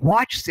 You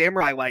watch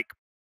Samurai like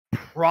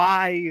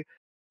pry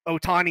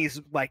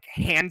Otani's like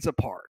hands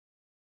apart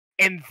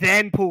and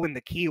then pull in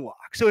the key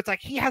lock. So it's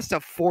like he has to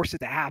force it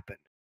to happen.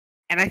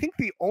 And I think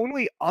the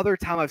only other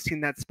time I've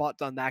seen that spot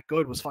done that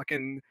good was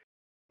fucking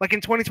Like in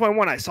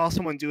 2021, I saw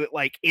someone do it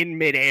like in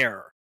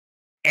midair,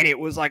 and it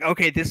was like,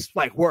 okay, this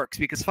like works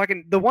because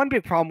fucking the one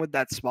big problem with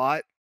that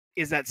spot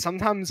is that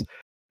sometimes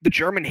the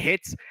German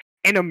hits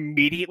and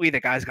immediately the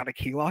guy's got a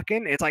key lock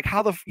in. It's like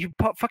how you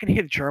fucking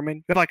hit a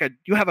German.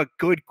 You have a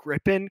good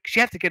grip in because you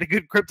have to get a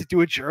good grip to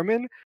do a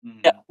German.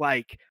 Yeah.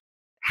 Like,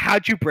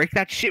 how'd you break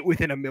that shit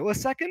within a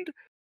millisecond?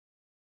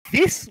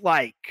 This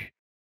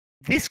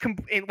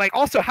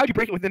also how'd you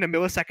break it within a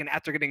millisecond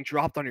after getting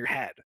dropped on your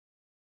head?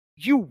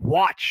 You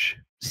watch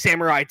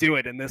Samurai do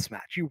it in this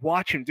match. You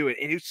watch him do it,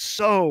 and it's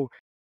so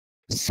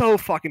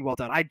fucking well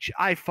done.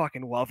 I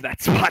fucking love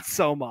that spot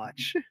so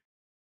much.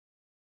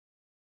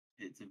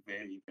 It's a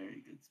very,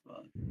 very good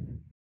spot.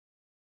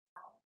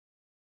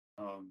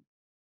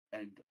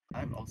 And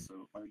I would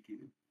also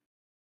argue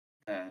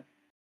that,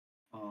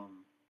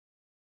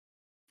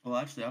 well,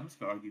 actually, I'm just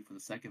gonna argue for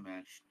the second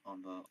match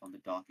on the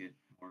docket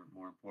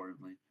more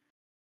importantly,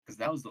 because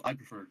that was I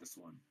preferred this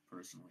one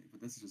personally,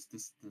 but this is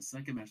just the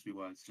second match we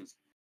watched just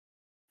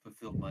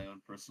fulfilled my own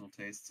personal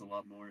tastes a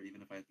lot more,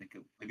 even if I think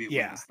it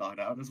wasn't as thought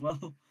out as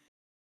well.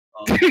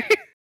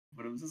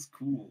 But it was just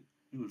cool.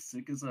 It was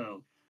sick as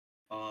hell.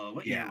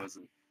 What year was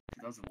it?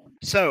 2001.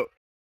 So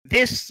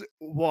this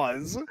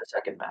was The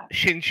second match.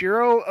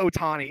 Shinjiro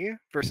Otani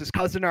versus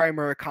Kazunari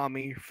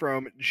Murakami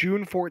from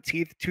June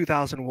 14th,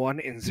 2001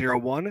 in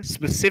 01.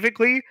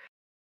 Specifically,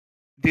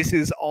 this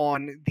is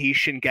on the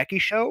Shingeki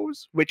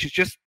shows, which is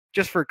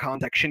just for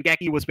context.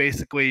 Shingeki was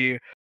basically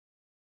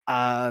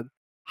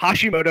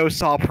Hashimoto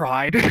saw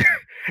Pride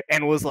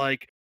and was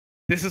like,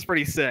 this is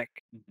pretty sick.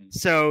 Mm-hmm.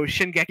 So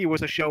Shingeki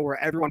was a show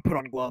where everyone put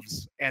on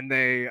gloves and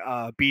they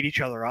beat each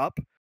other up.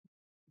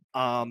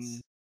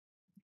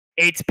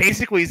 It's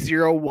basically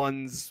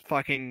 01's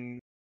fucking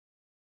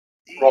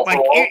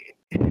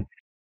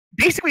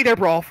basically they're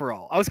brawl for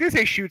all. I was gonna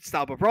say shoot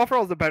style, but brawl for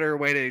all is a better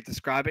way to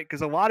describe it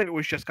because a lot of it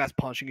was just guys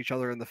punching each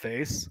other in the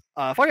face.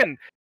 Fucking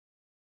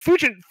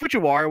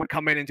Fujiwara would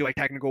come in and do like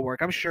technical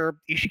work. I'm sure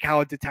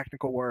Ishikawa did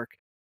technical work.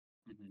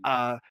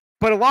 Mm-hmm.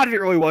 But a lot of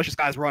it really was just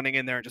guys running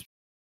in there and just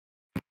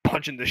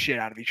punching the shit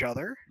out of each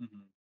other. Mm-hmm.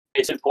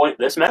 Case in point,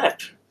 this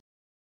match.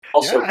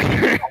 Also,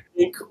 Yeah. I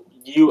think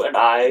you and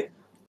I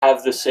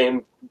have the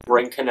same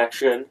brain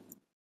connection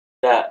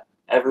that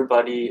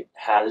everybody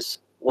has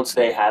once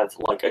they have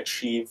like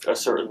achieved a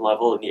certain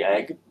level in the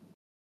egg,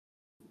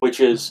 which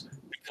is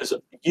because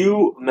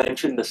you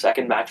mentioned the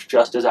second match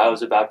just as I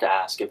was about to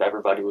ask if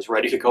everybody was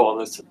ready to go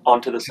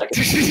on to the second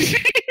match.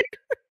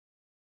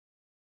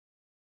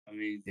 I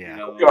mean, Yeah.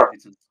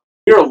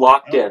 You're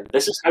locked in.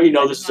 This is how you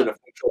know this is an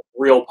official,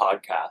 real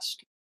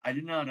podcast. I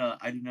did not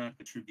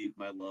attribute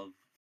my love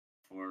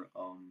for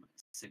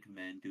sick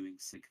men doing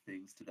sick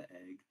things to the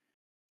egg,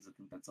 because I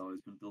think that's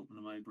always been built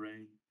into my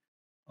brain.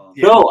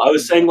 No, I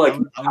was saying like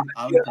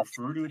I would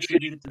prefer to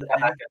attribute it to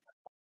the egg.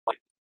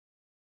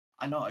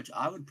 I know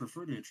I would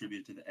prefer to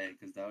attribute it to the egg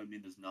because that would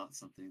mean there's not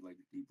something like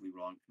deeply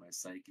wrong with my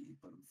psyche.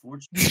 But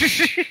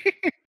unfortunately,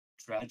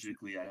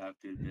 tragically, I have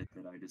to admit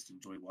that I just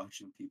enjoy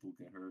watching people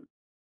get hurt.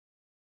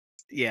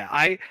 Yeah,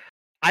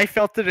 I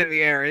felt it in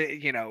the air.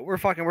 You know, we're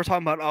talking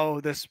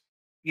about this,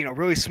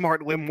 really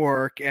smart limb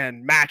work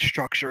and match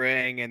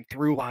structuring and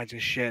through lines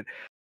and shit.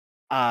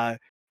 But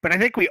I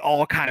think we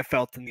all kind of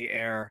felt in the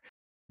air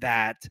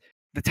that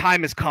the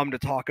time has come to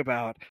talk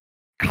about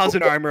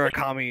Kazunari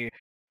Murakami,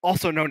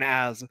 also known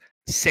as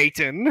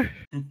Satan.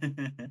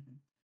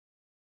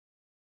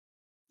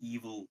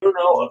 Evil. I don't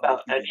know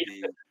about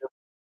any of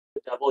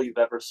the devil you've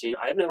ever seen.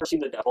 I've never seen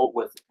the devil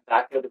with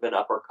backhanded of an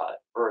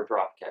uppercut or a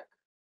drop kick.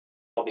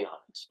 I'll be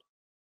honest.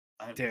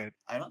 Dude.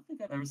 I don't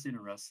think I've ever seen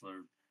a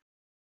wrestler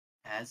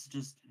as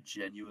just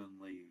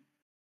genuinely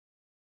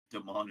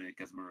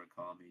demonic as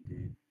Murakami,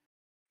 dude.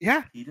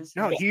 Yeah. He just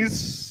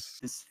he's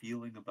this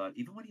feeling about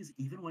even when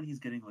he's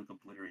getting like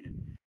obliterated,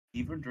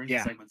 even during the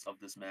segments of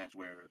this match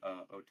where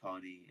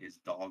Otani is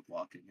dog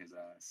walking his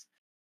ass,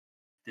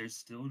 there's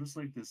still just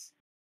like this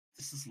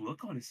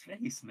look on his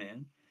face,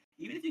 man.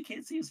 Even if you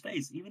can't see his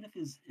face, even if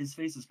his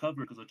face is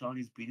covered because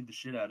Otani's beating the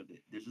shit out of it,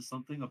 there's just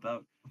something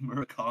about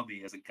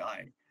Murakami as a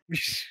guy,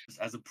 just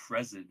as a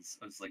presence.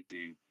 It's like,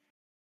 dude,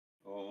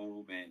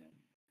 oh man,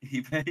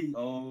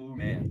 oh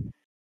man.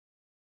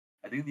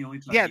 I think the only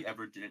time he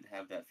ever didn't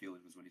have that feeling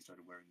was when he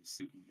started wearing the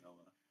suit in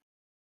Noah.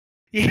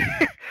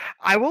 Yeah,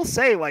 I will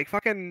say, like,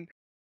 fucking,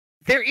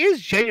 there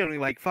is genuinely,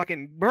 like,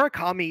 fucking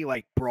Murakami,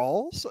 like,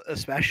 brawls,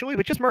 especially,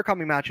 but just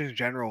Murakami matches in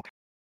general.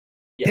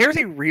 Yeah. There's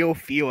a real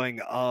feeling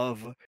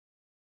of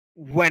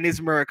when is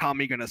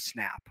Murakami gonna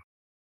snap?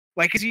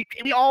 Like, cause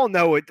we all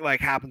know it, like,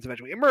 happens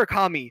eventually. And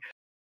Murakami,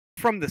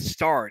 from the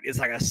start, is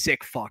like a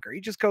sick fucker. He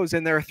just goes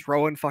in there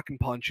throwing fucking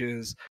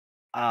punches,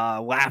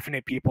 laughing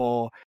at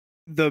people.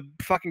 The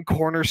fucking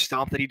corner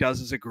stomp that he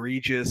does is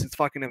egregious. It's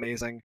fucking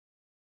amazing.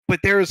 But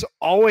there's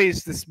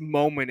always this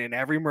moment in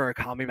every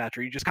Murakami match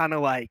where he just kind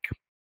of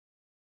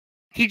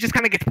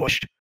gets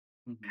pushed.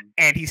 Mm-hmm.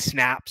 And he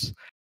snaps.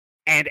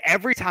 And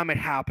every time it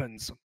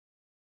happens,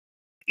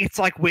 it's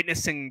like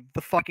witnessing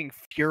the fucking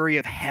fury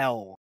of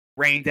hell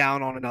rain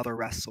down on another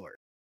wrestler.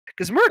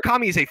 Because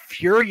Murakami is a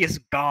furious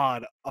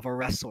god of a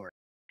wrestler.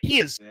 He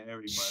is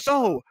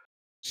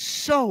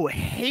so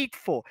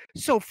hateful,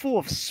 so full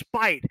of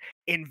spite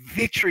and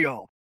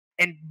vitriol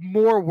and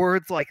more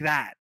words like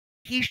that.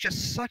 He's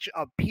just such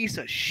a piece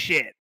of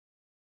shit.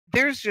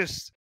 There's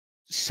just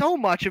so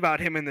much about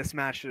him in this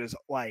match that is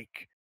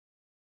like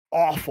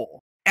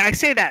awful. And I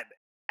say that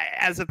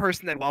as a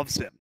person that loves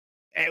him.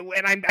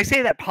 And I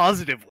say that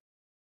positively.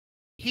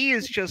 He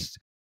is just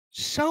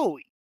so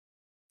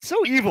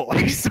evil.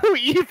 He's so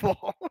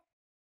evil.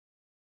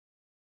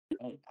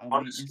 I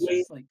mean, it's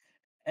just like,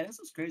 and this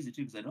is crazy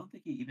too, because I don't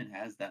think he even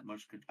has that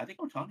much. I think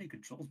Otani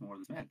controls more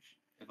of this match,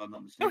 if I'm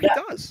not mistaken.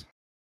 No, he does.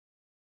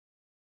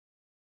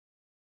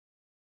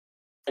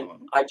 And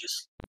I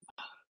just,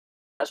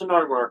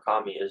 Kazunari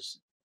Murakami is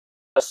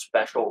a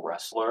special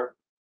wrestler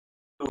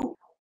who,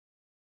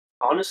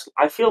 honestly,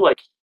 I feel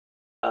like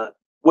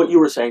what you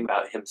were saying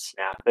about him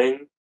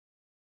snapping,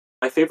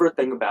 my favorite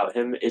thing about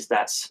him is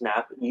that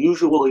snap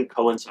usually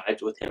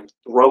coincides with him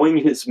throwing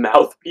his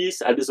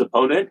mouthpiece at his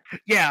opponent.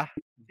 Yeah.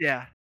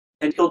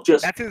 And he'll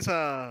just... That's his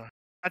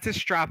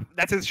strap.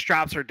 That's his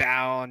straps are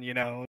down, you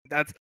know.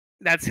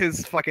 That's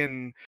his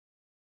fucking...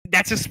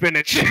 That's his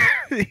spinach.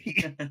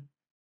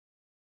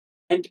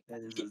 And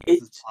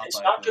it's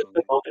not just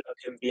a moment of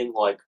him being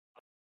like,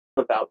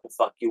 I'm about to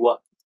fuck you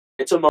up.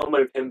 It's a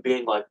moment of him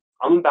being like,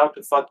 I'm about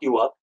to fuck you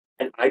up,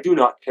 and I do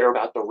not care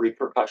about the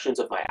repercussions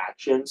of my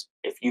actions.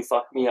 If you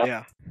fuck me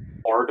up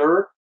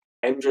harder,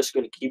 I'm just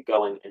going to keep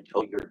going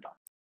until you're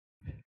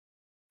done.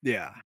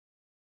 Yeah.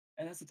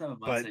 And that's the type of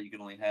mindset you can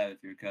only have if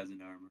you're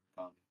Kazunari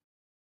Murakami.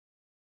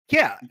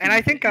 Yeah, and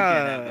I think... you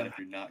can't have that if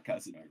you're not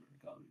Kazunari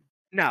Murakami.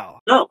 No.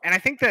 No. And I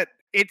think that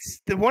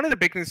it's one of the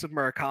big things with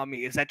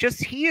Murakami is that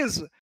just he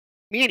is...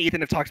 Me and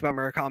Ethan have talked about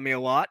Murakami a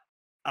lot.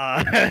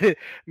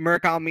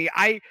 Murakami,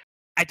 I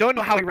don't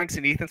know how he ranks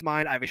in Ethan's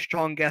mind. I have a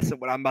strong guess that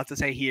what I'm about to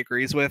say he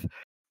agrees with.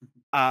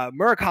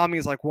 Murakami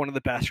is like one of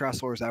the best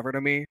wrestlers ever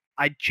to me.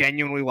 I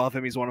genuinely love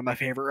him. He's one of my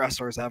favorite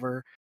wrestlers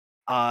ever.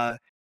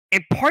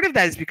 And part of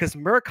that is because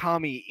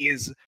Murakami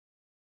is,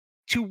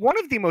 to one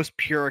of the most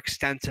pure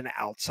extents, an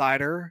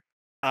outsider.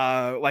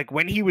 Like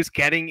when he was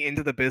getting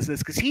into the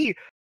business, because he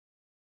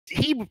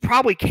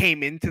probably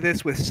came into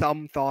this with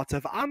some thoughts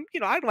of,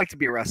 I'd like to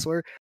be a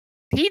wrestler.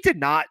 He did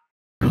not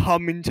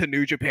come into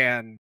New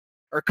Japan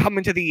or come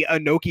into the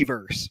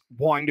Inoki-verse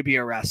wanting to be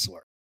a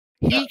wrestler.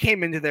 He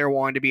came into there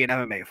wanting to be an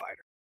MMA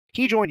fighter.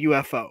 He joined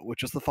UFO,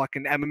 which was the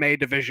fucking MMA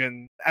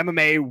division,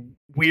 MMA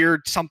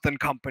weird something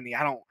company.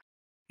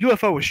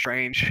 UFO was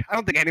strange. I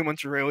don't think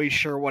anyone's really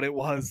sure what it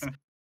was,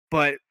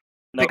 but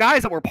the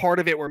guys that were part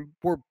of it were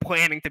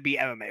planning to be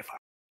MMA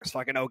fighters,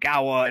 fucking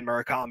Ogawa and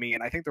Murakami,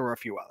 and I think there were a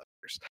few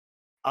others.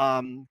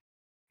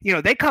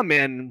 They come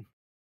in,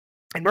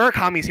 and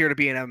Murakami's here to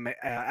be an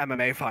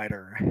MMA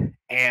fighter,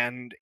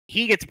 and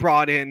he gets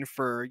brought in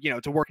for,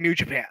 to work New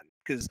Japan,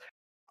 because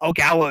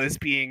Ogawa is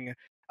being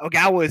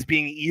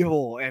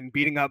evil and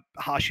beating up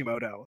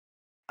Hashimoto.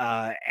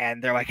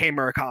 And they're like, hey,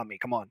 Murakami,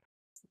 come on.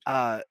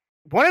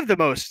 One of the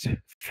most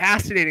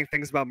fascinating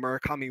things about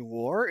Murakami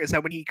lore is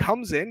that when he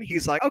comes in,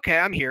 he's like, okay,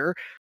 I'm here.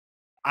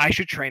 I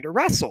should train to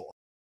wrestle.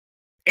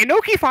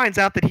 Inoki finds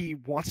out that he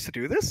wants to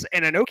do this,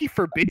 and Inoki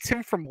forbids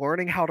him from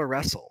learning how to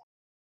wrestle.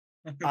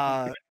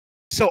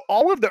 So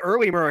all of the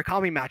early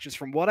Murakami matches,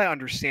 from what I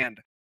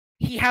understand,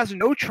 he has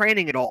no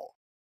training at all.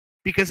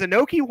 Because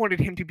Inoki wanted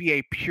him to be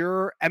a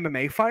pure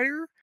MMA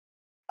fighter,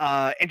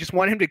 and just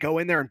wanted him to go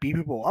in there and beat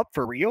people up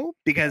for real.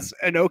 Because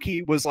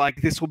Inoki was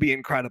like, this will be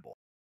incredible.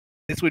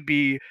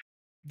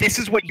 This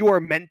is what you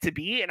are meant to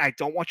be, and I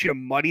don't want you to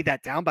muddy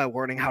that down by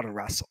learning how to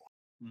wrestle.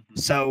 Mm-hmm.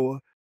 So,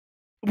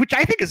 which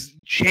I think is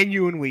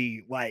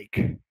genuinely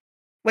to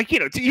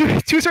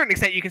a certain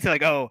extent, you can say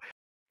like, oh,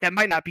 that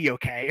might not be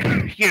okay.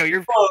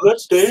 You're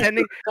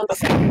sending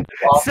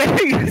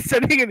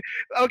in.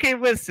 Okay,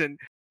 listen,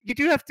 you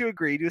do have to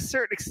agree to a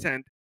certain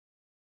extent.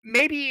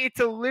 Maybe it's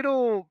a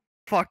little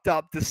fucked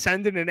up to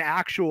send in an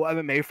actual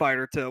MMA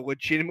fighter to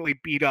legitimately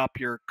beat up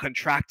your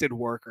contracted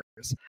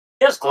workers.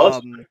 Yes,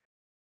 close.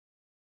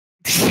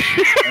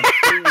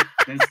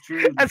 That's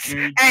true.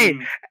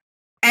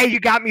 Hey, you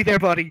got me there,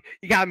 buddy.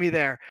 You got me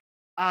there.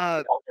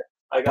 But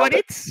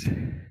it's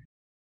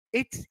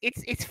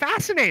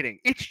fascinating.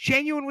 It's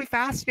genuinely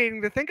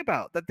fascinating to think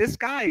about that this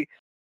guy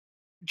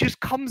just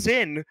comes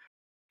in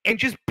and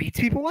just beats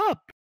people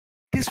up.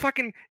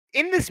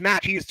 In this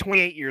match, he is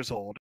 28 years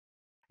old.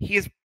 He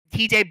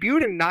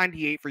debuted in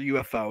 '98 for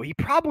UFO. He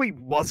probably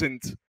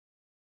wasn't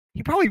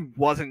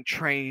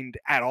trained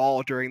at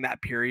all during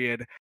that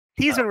period.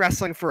 He's been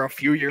wrestling for a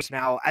few years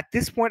now. At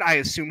this point, I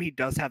assume he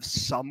does have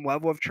some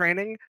level of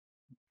training,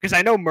 because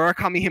I know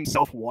Murakami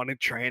himself wanted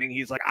training.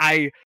 He's like,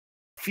 I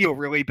feel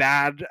really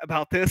bad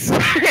about this,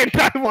 and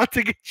I want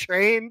to get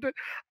trained.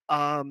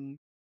 And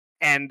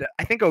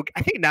I think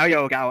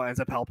Naoya Ogawa ends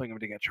up helping him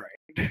to get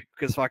trained,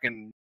 because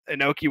fucking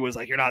Inoki was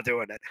like, you're not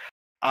doing it.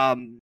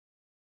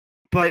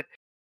 But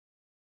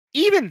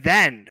even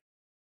then,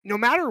 no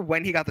matter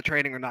when he got the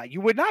training or not,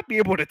 you would not be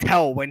able to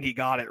tell when he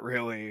got it,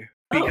 really.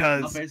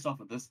 Because not based off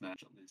of this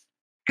match, at least.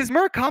 Because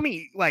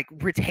Murakami,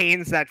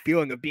 retains that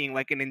feeling of being,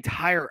 an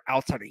entire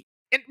outsider.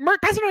 And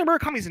Kazunari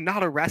Murakami is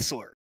not a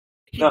wrestler.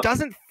 He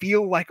doesn't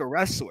feel like a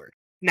wrestler.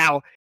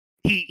 Now,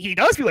 he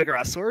does feel like a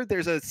wrestler.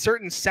 There's a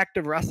certain sect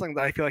of wrestling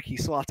that I feel like he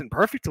slots in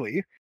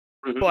perfectly.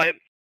 But,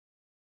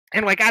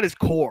 and like at his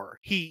core,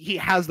 he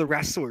has the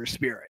wrestler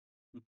spirit.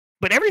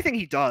 But everything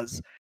he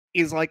does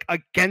is like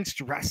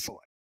against wrestling.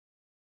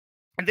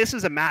 And this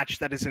is a match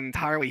that is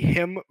entirely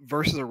him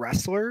versus a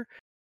wrestler.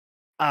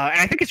 And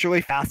I think it's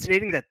really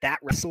fascinating that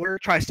wrestler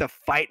tries to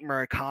fight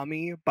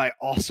Murakami by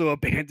also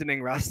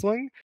abandoning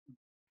wrestling.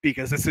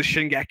 Because this is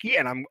Shingeki,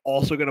 and I'm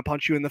also going to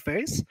punch you in the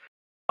face.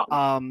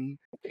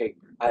 Okay,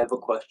 I have a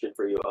question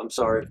for you. I'm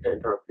sorry to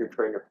interrupt your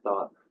train of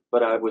thought,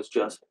 but I was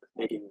just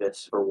thinking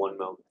this for one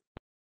moment.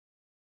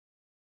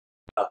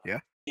 Yeah?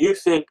 Do you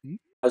think,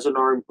 as an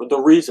arm, one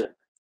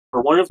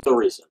of the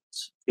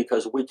reasons,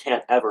 because we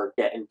can't ever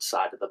get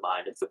inside of the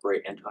mind of the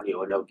great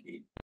Antonio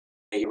Inoki,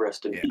 may he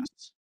rest in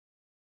peace.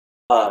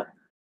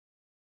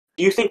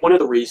 Do you think one of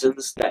the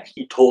reasons that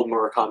he told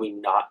Murakami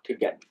not to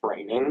get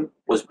training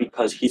was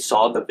because he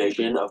saw the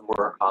vision of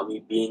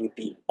Murakami being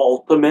the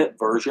ultimate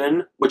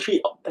version, which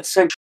he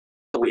essentially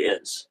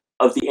is,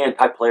 of the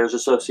Anti-Players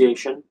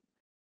Association?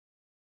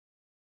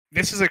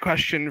 This is a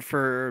question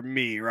for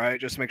me, right?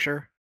 Just to make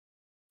sure.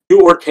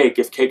 You or Cake,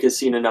 if Cake has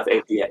seen enough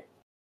APA.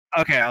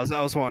 Okay, I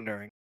was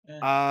wondering.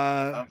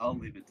 I'll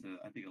leave it to.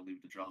 I think I'll leave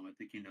it to Drama. I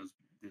think he knows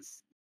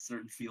this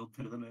certain field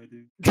better than I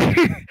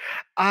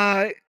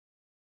do.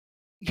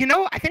 You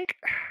know, I think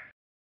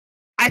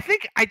I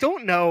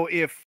don't know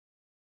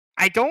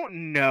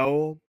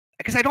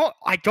because I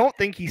don't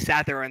think he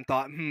sat there and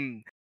thought,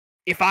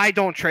 if I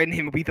don't train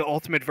him, he'll be the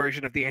ultimate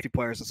version of the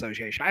Anti-Players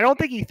Association. I don't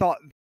think he thought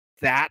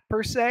that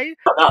per se.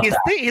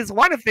 His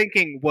line of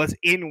thinking was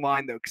in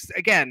line though, because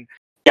again,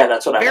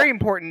 that's what very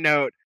important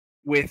note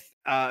with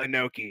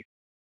Inoki.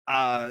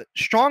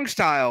 Strong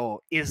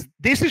style is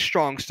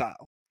strong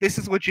style. This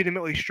is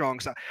legitimately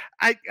strong style.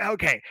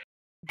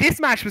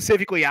 This match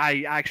specifically,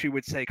 I actually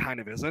would say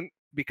kind of isn't,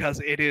 because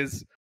it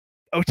is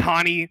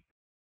Otani,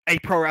 a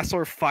pro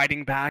wrestler,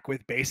 fighting back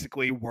with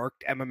basically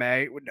worked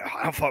MMA.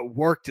 I thought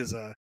worked is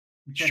a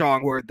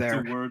strong word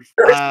there.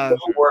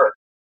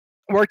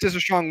 Worked is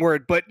a strong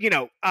word, but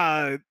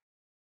MMA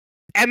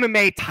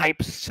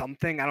type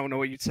something. I don't know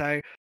what you'd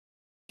say.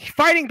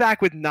 Fighting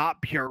back with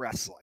not pure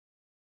wrestling,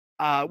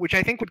 which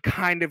I think would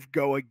kind of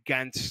go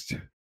against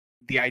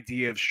the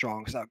idea of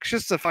strong style.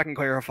 Just to fucking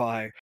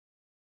clarify,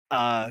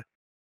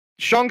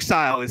 strong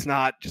style is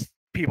not just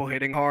people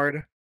hitting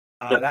hard.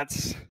 I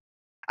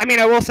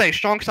will say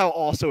strong style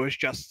also is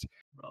just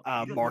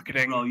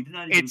marketing. Bro, you did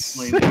not even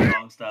explain what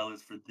strong style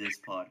is for this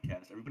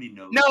podcast. Everybody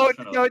knows. No,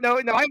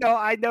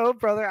 I know,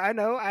 brother. I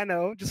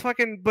know. Just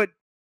fucking, but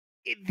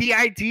the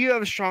idea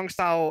of strong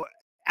style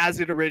as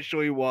it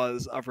originally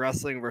was of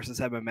wrestling versus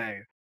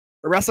MMA,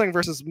 or wrestling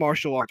versus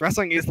martial arts.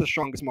 Wrestling is the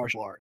strongest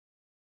martial art.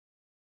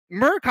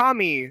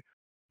 Murakami,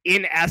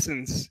 in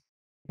essence,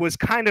 was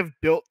kind of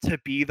built to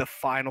be the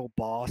final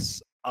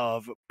boss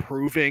of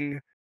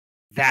proving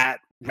that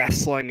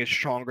wrestling is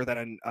stronger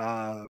than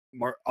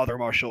other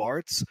martial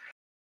arts.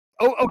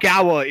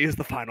 Ogawa is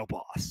the final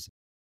boss,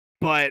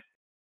 but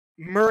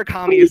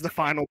Murakami is the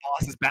final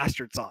boss's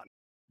bastard son.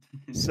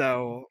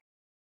 So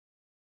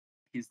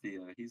he's the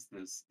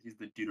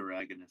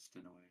deuteragonist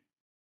in a way.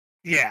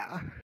 Yeah.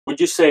 Would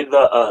you say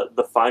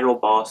the final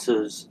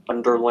boss's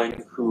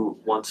underling who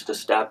wants to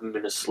stab him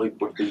in his sleep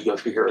would be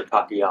Yoshihiro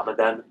Takayama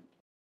then?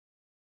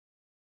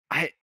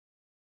 I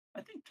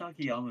think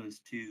Takayama is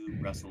too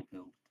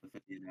wrestle-built to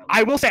fit the analogy.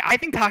 I will say, I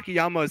think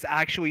Takayama is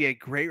actually a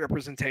great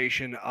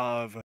representation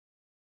of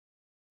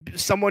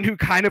someone who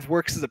kind of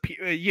works as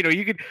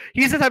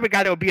he's the type of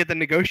guy that would be at the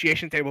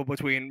negotiation table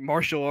between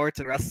martial arts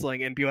and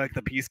wrestling and be like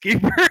the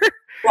peacekeeper.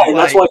 Yeah,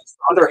 that's why he's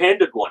the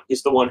underhanded one.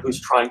 He's the one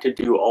who's trying to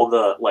do all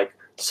the,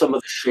 some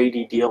of the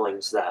shady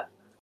dealings that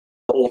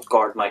the old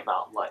guard might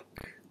not like.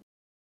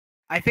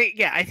 I think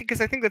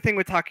the thing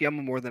with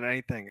Takayama more than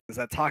anything is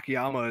that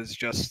Takayama is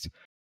just,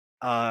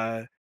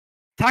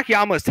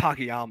 Takayama is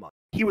Takayama.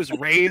 He was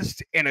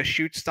raised in a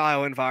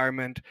shoot-style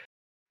environment,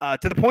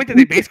 to the point that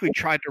they basically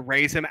tried to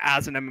raise him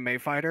as an MMA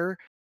fighter.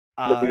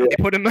 They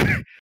put him,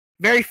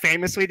 very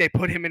famously, they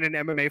put him in an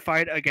MMA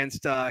fight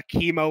against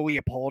Kimo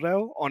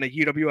Leopoldo on a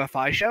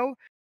UWFI show,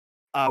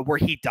 where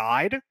he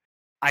died.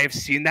 I have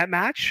seen that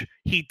match.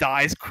 He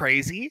dies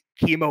crazy.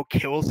 Kimo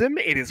kills him.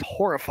 It is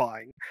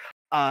horrifying.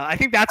 I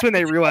think that's when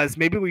they realized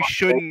maybe we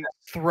shouldn't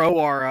throw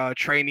our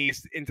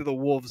trainees into the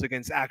wolves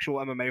against actual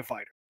MMA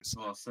fighters.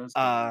 Well,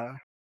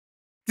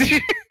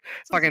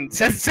 fucking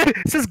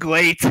says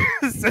Glate.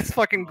 Says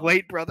fucking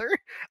Glate, brother.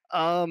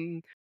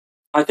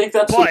 I think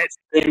that's the most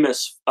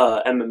famous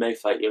MMA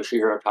fight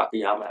Yoshihiro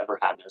Takayama ever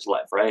had in his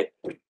life, right?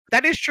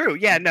 That is true.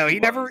 Yeah, no, he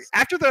never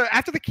after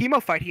the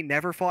Kimo fight, he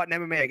never fought in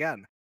MMA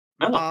again.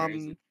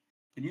 Can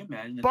you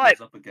imagine if he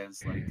was up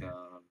against I don't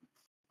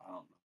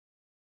know.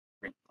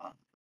 I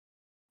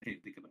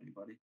can't think of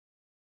anybody.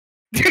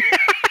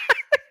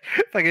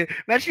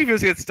 Imagine if he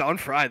was against Stone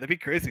Fry. That'd be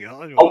crazy.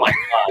 Huh? Oh my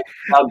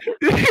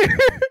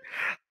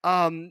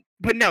god.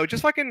 But no,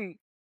 just fucking.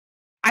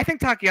 I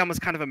think Takayama's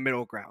kind of a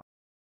middle ground.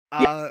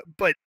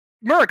 But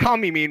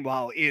Murakami,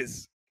 meanwhile,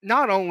 is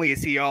not only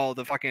is he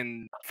the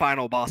fucking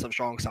final boss of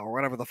Strong Style or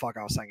whatever the fuck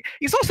I was saying,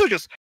 he's also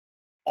just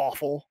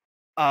awful.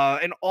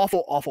 An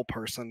awful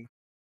person.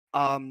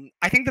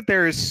 I think that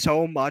there is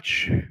so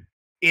much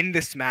in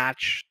this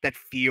match that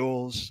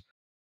feels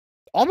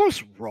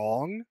almost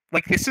wrong.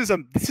 Like this is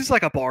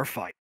like a bar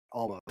fight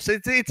almost.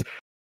 It's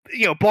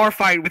bar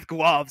fight with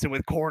gloves and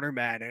with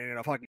cornermen and in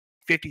a fucking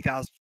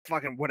 50,000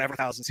 fucking whatever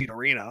 1,000-seat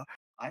arena.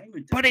 I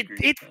would but agree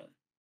with that.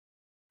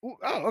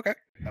 Oh, okay.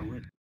 I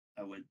would.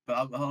 But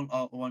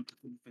I'll want to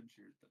finish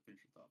your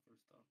thought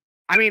first, though.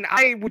 I mean,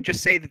 I would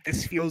just say that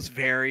this feels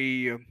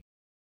very.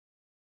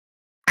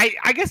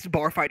 I guess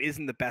bar fight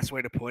isn't the best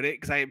way to put it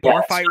because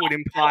bar fight would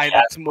imply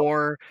that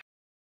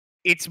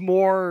it's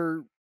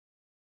more.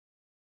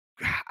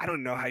 I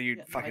don't know how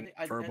you'd fucking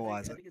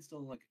verbalize it. I think it's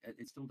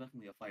still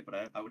definitely a fight,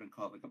 but I wouldn't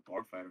call it like a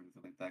bar fight or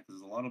anything like that because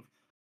there's a lot of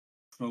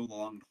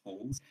prolonged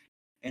holds,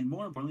 and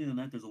more importantly than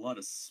that, there's a lot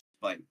of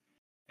spite.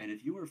 And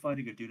if you were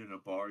fighting a dude in a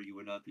bar, you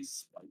would not be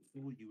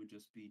spiteful; you would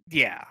just be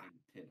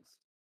pissed.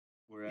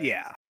 Whereas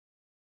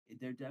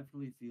there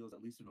definitely feels,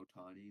 at least in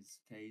Otani's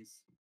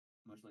case,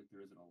 much like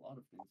there is in a lot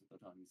of things with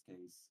Otani's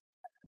case,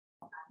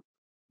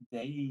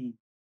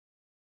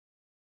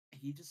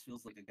 he just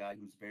feels like a guy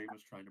who's very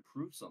much trying to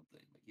prove something.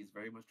 Like he's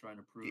very much trying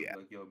to prove,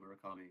 like, yo,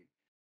 Murakami,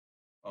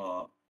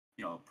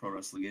 pro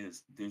wrestling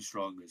is the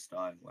strongest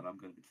style, and I'm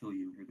gonna kill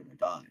you, and you're gonna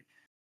die.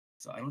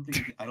 So I don't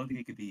think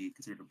it could be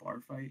considered a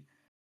bar fight.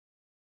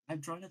 I'm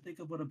trying to think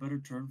of what a better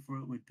term for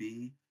it would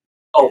be.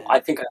 Oh, I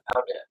think I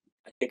found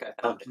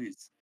it.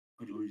 Please.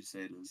 What would you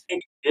say it is? I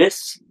think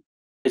this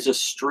is a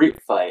street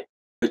fight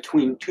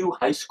between two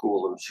high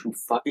schoolers who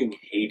fucking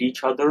hate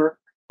each other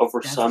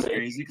over some. That's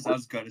crazy because I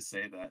was gonna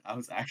say that. I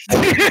was actually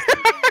gonna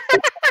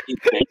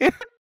say that.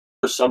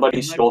 Or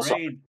somebody stole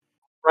something.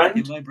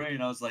 In my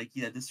brain, I was like,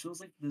 yeah, this feels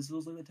like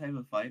the type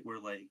of fight where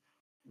like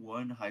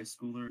one high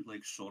schooler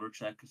like shoulder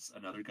checks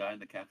another guy in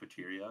the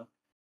cafeteria,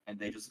 and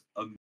they just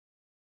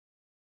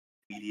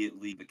immediately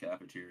leave the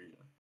cafeteria.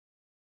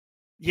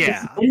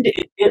 Yeah,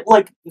 it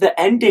like the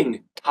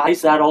ending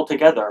ties that all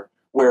together,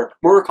 where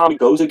Murakami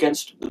goes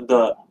against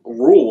the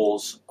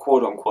rules,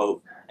 quote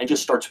unquote, and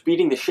just starts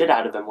beating the shit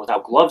out of him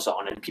without gloves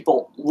on, and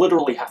people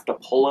literally have to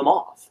pull him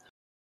off.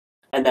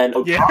 And then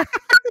Otani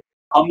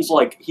comes,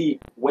 like, he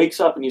wakes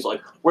up and he's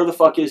like, "Where the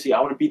fuck is he? I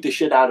want to beat the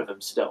shit out of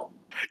him still."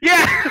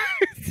 Yeah,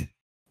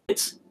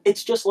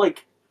 it's just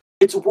like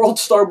it's World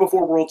Star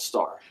before World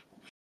Star.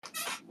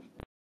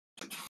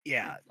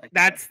 Yeah,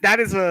 that's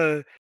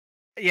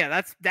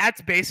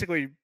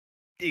basically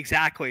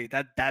exactly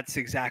that's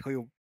exactly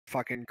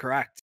fucking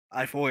correct.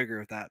 I fully agree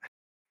with that.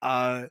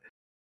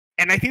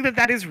 And I think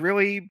that is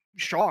really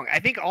strong. I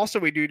think also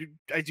we do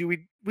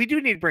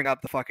need to bring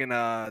up the fucking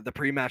the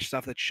pre-match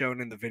stuff that's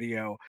shown in the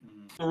video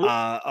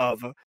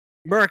of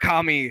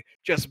Murakami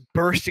just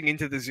bursting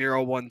into the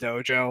 0-1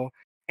 dojo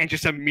and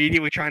just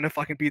immediately trying to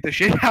fucking beat the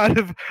shit out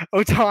of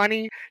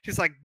Otani, just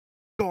like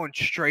going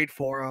straight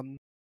for him.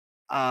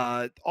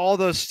 All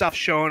those stuff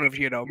shown of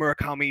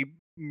Murakami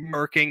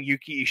murking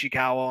Yuki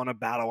Ishikawa on a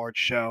Battle Arts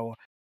show.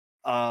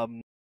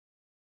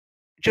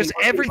 Just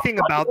everything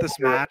about this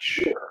match.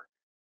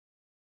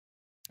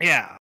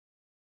 Yeah.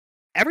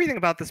 Everything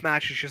about this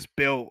match is just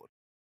built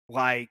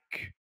like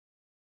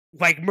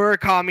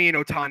Murakami and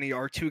Otani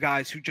are two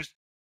guys who just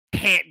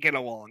can't get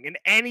along. In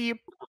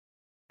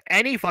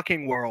any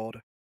fucking world,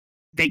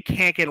 they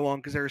can't get along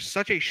because there's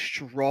such a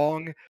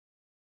strong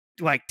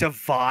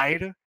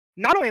divide.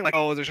 Not only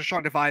there's a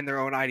strong divide in their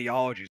own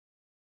ideologies.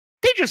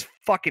 They just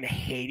fucking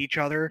hate each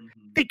other.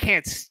 Mm-hmm. They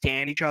can't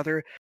stand each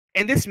other.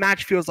 And this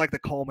match feels like the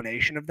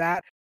culmination of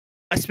that.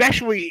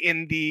 Especially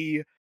in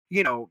the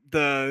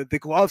the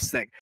gloves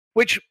thing,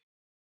 which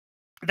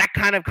that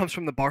kind of comes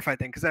from the bar fight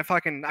thing, because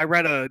I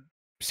read a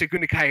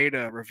Segunda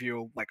Kaeda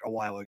review like a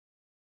while ago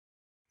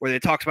where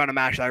it talks about a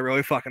match that I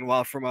really fucking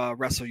love from a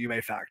Wrestle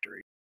Yume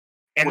Factory,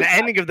 and the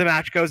ending of the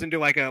match goes into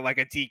like a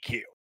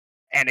DQ,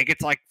 and it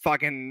gets like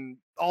fucking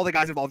all the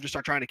guys involved just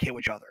start trying to kill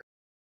each other,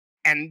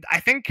 and I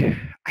think it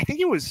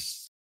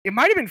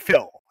might have been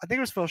Phil. I think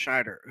it was Phil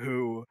Schneider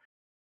who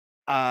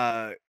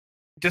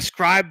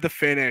described the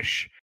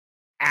finish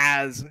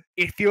as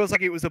it feels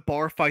like it was a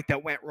bar fight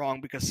that went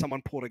wrong because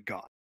someone pulled a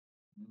gun.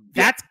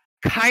 That's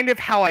kind of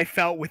how I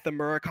felt with the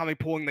Murakami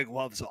pulling the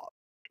gloves off.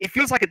 It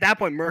feels like at that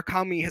point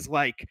Murakami has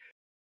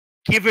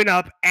given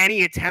up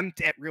any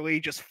attempt at really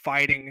just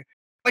fighting.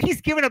 Like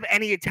he's given up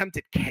any attempt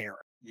at care.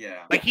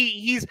 Yeah. Like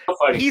he's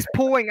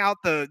pulling out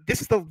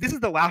this is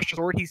the last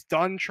resort. He's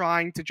done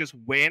trying to just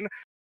win.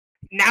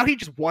 Now he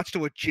just wants to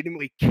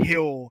legitimately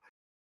kill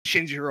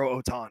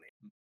Shinjiro Otani.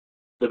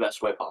 The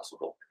best way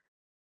possible.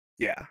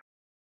 Yeah.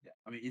 Yeah.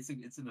 I mean, it's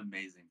an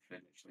amazing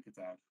finish. Like, it's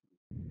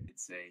absolutely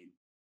insane.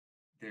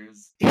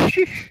 There's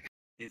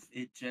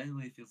it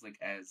genuinely feels like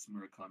as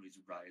Murakami's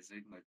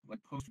rising,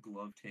 like post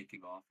glove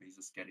taking off, he's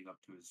just getting up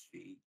to his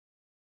feet.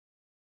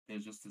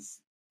 There's just this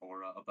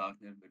aura about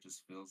him that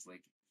just feels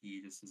like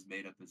he just has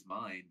made up his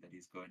mind that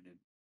he's going to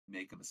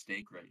make a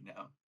mistake right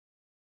now.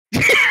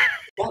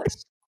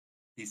 Yes.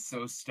 He's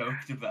so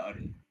stoked about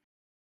it.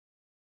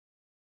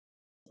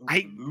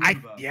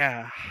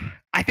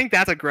 I think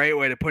that's a great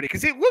way to put it,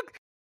 because it looked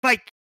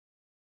like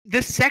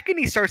the second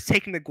he starts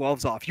taking the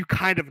gloves off, you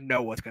kind of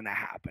know what's going to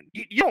happen.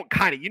 You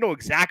know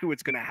exactly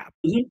what's going to happen.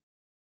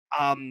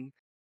 Mm-hmm.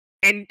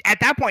 And at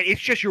that point, it's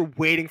just you're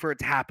waiting for it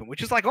to happen,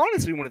 which is like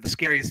honestly one of the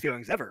scariest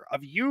feelings ever.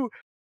 Of you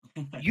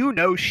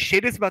know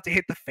shit is about to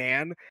hit the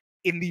fan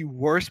in the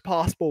worst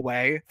possible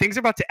way. Things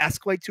are about to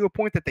escalate to a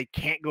point that they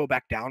can't go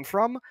back down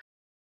from,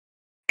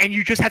 and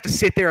you just have to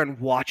sit there and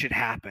watch it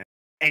happen.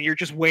 And you're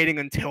just waiting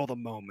until the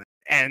moment.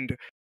 And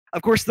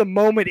of course, the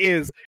moment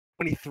is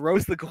when he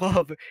throws the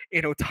glove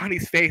in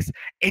Otani's face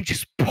and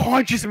just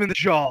punches him in the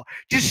jaw.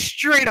 Just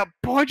straight up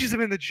punches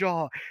him in the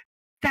jaw.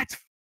 That's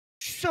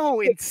so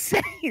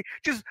insane.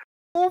 Just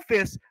full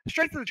fist,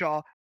 straight to the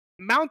jaw,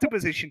 mount to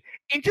position,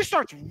 and just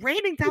starts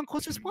raining down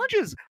close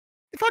punches.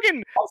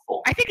 Fucking,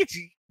 I think it's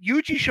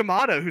Yuji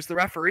Shimada, who's the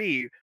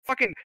referee,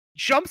 fucking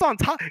jumps on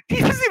top. He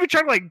doesn't even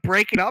try to like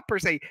break it up per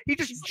se. He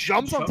just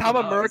jumps on top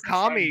of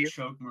Murakami. He's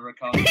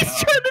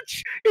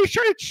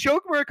trying to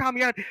choke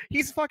Murakami out.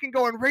 He's fucking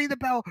going, ring the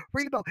bell,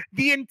 ring the bell.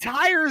 The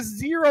entire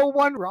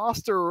 0-1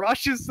 roster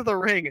rushes to the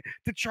ring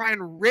to try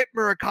and rip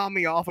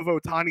Murakami off of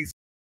Otani's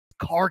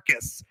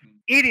carcass.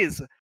 It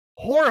is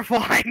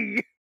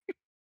horrifying.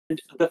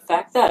 The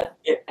fact that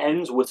it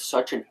ends with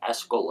such an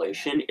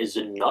escalation is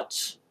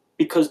nuts,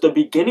 because the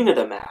beginning of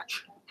the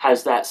match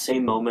has that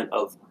same moment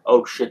of,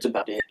 oh, shit's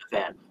about to hit the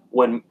fan,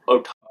 when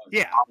Otani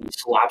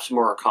slaps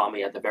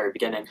Murakami at the very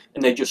beginning,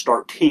 and they just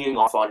start teeing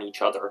off on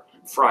each other,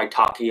 Fry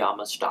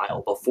Takayama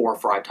style, before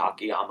Fry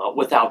Takayama,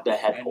 without the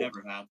head hold. That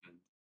never happened.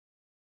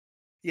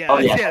 Yeah,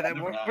 what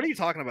are you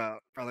talking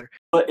about, brother?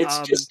 But it's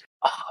just,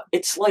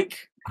 it's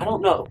like, I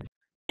don't know.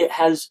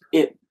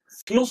 It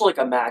feels like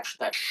a match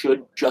that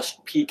should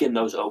just peak in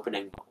those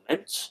opening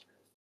moments,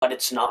 but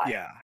it's not.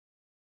 Yeah.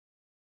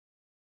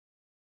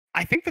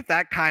 I think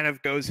that kind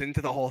of goes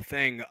into the whole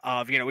thing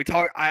of,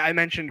 I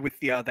mentioned with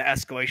the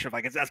escalation of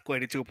like it's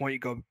escalated to a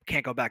point you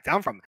can't go back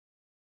down from.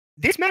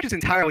 This match is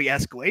entirely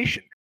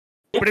escalation,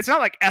 but it's not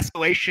like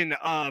escalation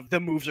of the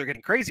moves are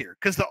getting crazier,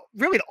 because the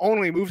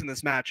only moves in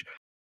this match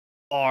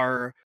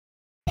are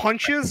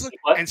punches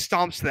and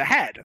stomps to the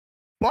head.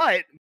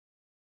 But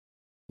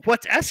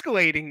what's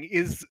escalating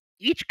is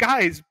each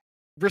guy's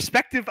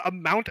respective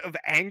amount of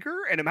anger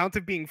and amount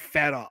of being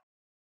fed up.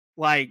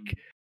 Like,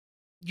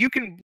 you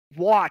can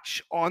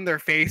watch on their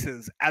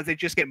faces as they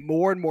just get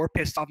more and more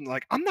pissed off and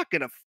like, I'm not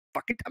gonna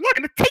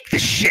take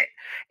this shit.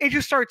 And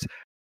just starts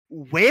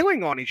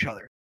wailing on each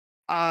other.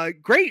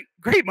 Great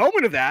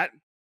moment of that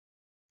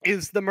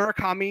is the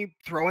Murakami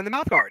throw in the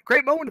mouth guard.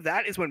 Great moment of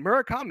that is when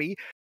Murakami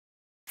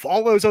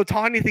follows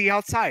Otani to the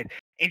outside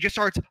and just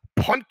starts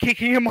punt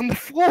kicking him on the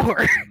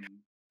floor.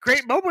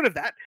 Great moment of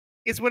that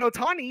is when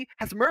Otani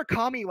has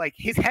Murakami, like,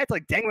 his head's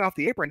like dangling off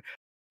the apron.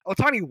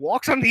 Otani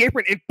walks on the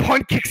apron and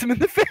punt kicks him in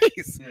the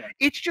face. Yeah.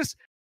 It's just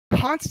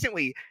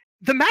constantly,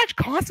 the match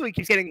constantly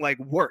keeps getting like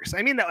worse.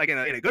 I mean that like in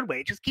a good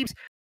way. It just keeps,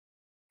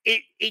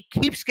 it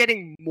keeps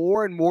getting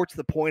more and more to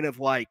the point of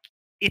like,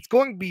 it's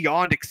going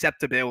beyond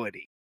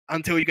acceptability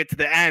until you get to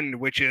the end,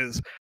 which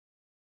is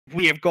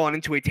we have gone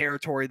into a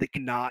territory that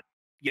cannot,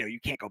 you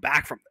can't go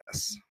back from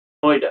this.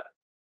 Moida.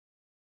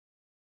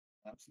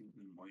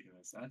 Absolutely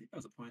Moida. I think that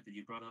was a point that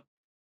you brought up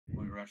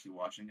when we were actually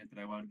watching it that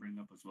I wanted to bring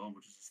up as well,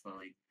 which is just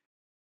like,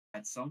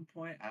 at some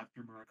point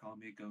after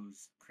Murakami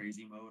goes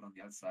crazy mode on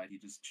the outside, he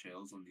just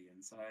chills on the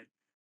inside.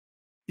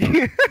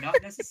 Not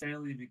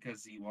necessarily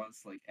because he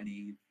wants like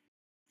any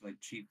like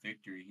cheap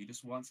victory. He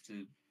just wants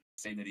to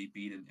say that he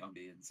beat him on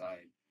the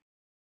inside.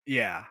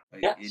 Yeah.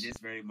 Like, yes. It is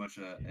very much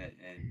a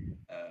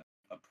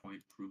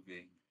point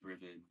proving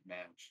driven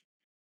match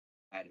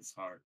at its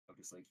heart. Of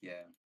just like,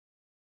 yeah,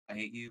 I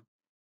hate you.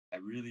 I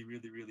really,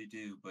 really, really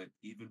do. But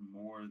even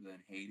more than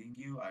hating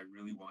you, I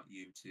really want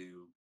you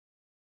to.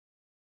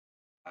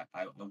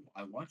 I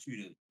want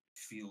you to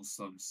feel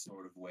some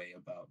sort of way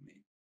about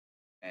me,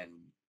 and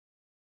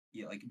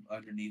yeah, like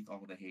underneath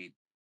all the hate,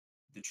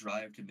 the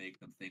drive to make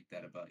them think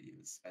that about you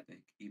is, I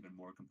think, even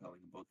more compelling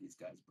in both these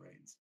guys'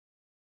 brains.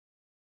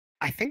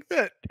 I think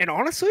that, and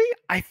honestly,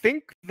 I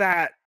think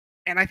that,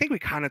 and I think we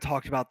kind of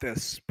talked about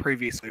this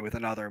previously with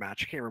another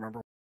match. I can't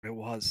remember what it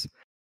was.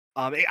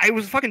 It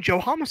was fucking Joe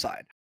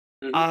Homicide.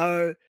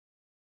 Mm-hmm.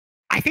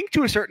 I think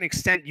to a certain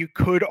extent, you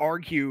could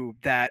argue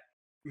that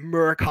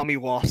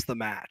Murakami lost the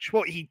match.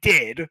 Well, he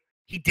did.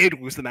 He did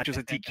lose the match as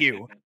a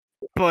DQ.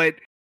 But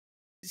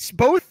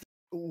both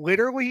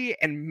literally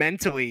and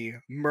mentally,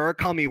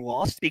 Murakami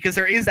lost, because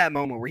there is that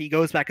moment where he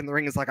goes back in the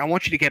ring and is like, I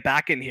want you to get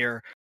back in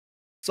here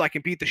so I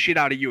can beat the shit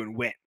out of you and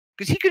win.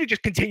 Because he could have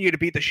just continued to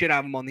beat the shit out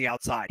of him on the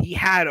outside. He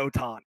had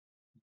Otani.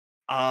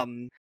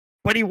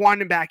 But he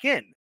wanted him back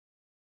in.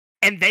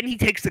 And then he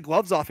takes the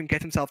gloves off and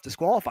gets himself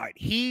disqualified.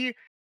 He,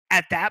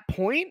 at that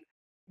point,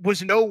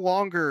 was no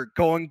longer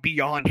going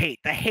beyond hate.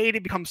 The hate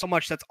had become so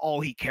much that's all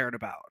he cared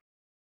about.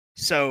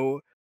 So,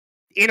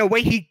 in a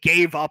way, he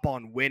gave up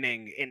on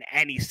winning in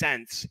any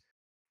sense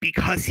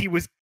because he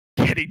was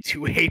getting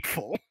too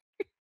hateful.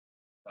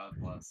 God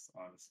bless,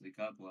 honestly.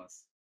 God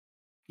bless.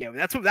 Yeah,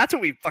 that's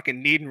what we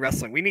fucking need in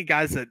wrestling. We need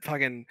guys that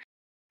fucking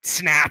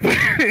snap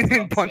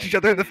and punch each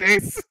other in the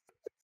face.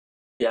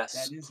 Yes,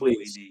 that is please. What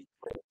we need.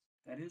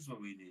 That is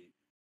what we need.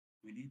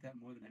 We need that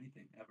more than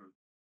anything, ever.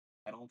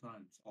 At all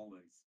times,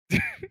 always.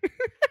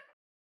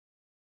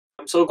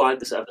 I'm so glad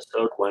this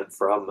episode went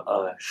from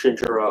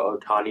Shinjiro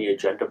Otani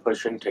agenda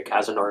pushing to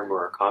Kazunari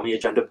Murakami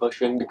agenda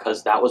pushing,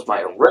 because that was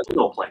my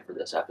original plan for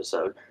this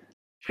episode.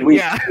 And we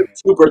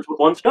two birds with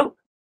one stone.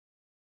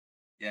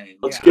 Yeah,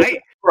 Let's get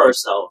it for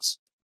ourselves.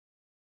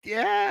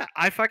 Yeah,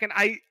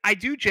 I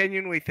do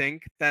genuinely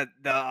think that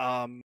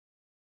the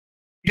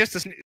just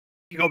to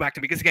go back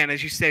to, because again,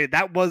 as you stated,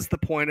 that was the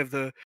point of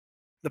the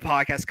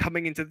podcast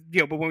coming into,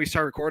 but when we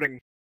start recording,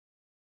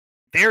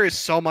 there is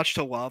so much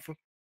to love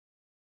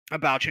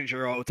about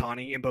Shinjiro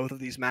Otani in both of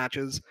these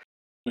matches.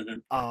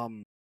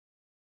 Mm-hmm.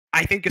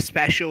 I think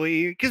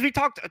especially because we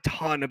talked a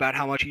ton about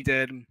how much he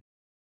did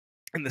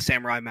in the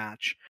Samurai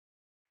match.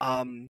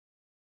 And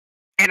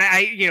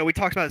we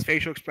talked about his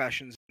facial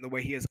expressions and the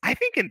way he is. I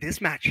think in this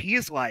match, he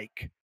is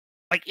like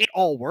it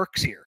all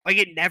works here. Like,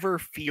 it never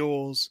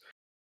feels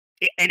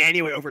in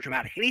any way over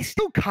dramatic. And he's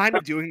still kind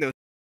of doing those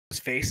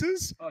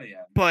faces. Oh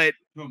yeah. But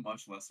to a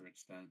much lesser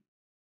extent.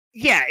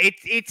 Yeah,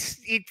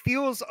 it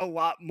feels a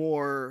lot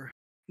more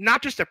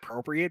not just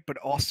appropriate, but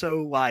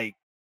also like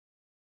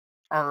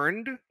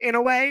earned in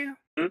a way.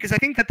 Because I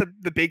think that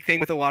the big thing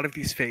with a lot of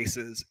these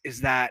faces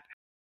is that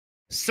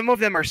some of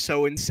them are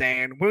so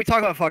insane. When we talk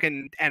about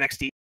fucking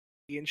NXT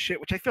and shit,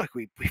 which I feel like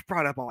we've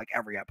brought up on like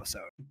every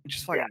episode, which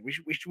is fucking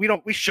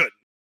we shouldn't.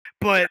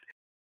 But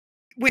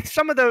with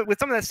some of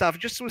that stuff,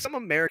 just with some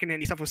American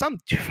indie stuff, with some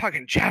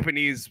fucking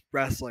Japanese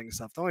wrestling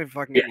stuff, don't even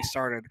fucking get me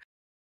started.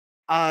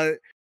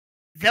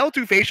 They'll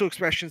do facial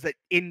expressions that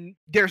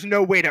there's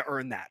no way to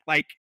earn that.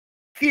 Like,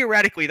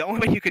 theoretically, the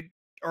only way you could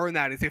earn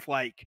that is if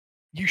like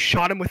you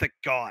shot him with a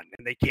gun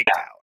and they kicked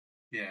out.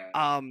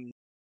 Yeah.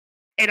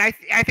 And I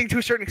think to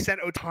a certain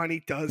extent,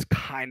 Otani does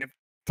kind of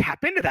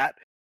tap into that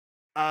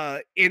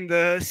in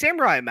the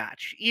Samurai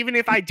match. Even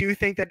if I do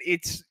think that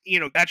it's,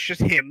 that's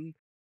just him.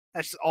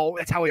 That's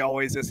how he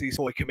always is. He's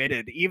fully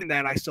committed. Even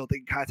then, I still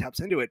think he kind of taps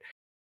into it.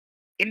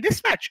 In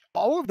this match,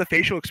 all of the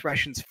facial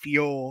expressions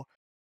feel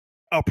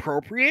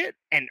appropriate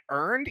and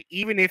earned,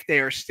 even if they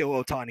are still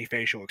Otani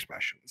facial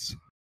expressions.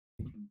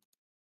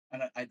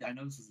 And I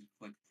know this is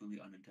like completely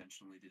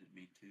unintentionally, didn't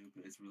mean to,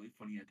 but it's really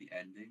funny at the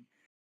ending,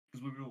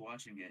 because when we were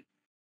watching it,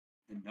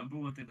 the number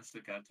one thing that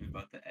stuck out to me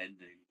about the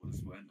ending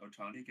was when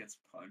Otani gets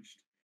punched,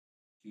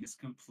 he just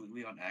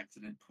completely on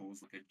accident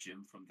pulls like a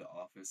Jim from The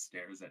Office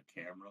stares at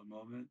camera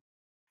moment.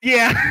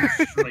 Yeah.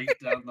 Straight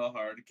down the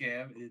hard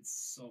cam.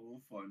 It's so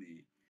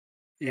funny.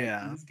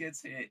 Yeah. He just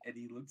gets hit and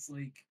he looks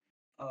like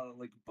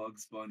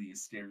Bugs Bunny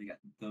staring at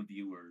the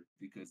viewer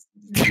because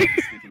he's got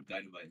a stick of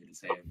dynamite in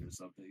his hand or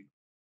something.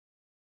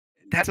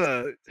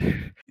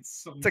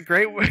 It's a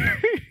great way.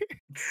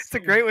 It's a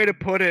great way to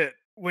put it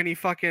when he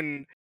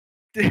fucking,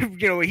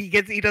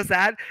 he does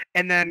that,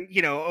 and then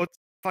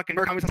fucking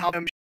Murakami's on top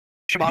of him,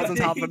 Shima's on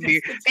top of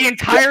him, the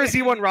entire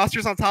Z1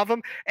 roster's on top of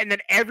him, and then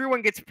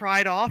everyone gets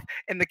pried off,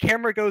 and the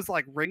camera goes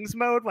like rings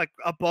mode, like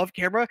above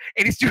camera,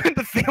 and he's doing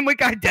the Family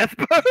Guy death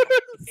pose.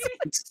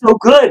 It's so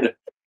good.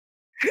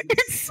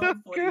 It's so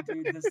funny,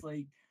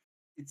 dude.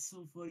 It's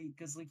so funny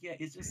because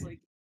it's just like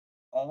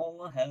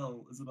all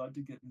hell is about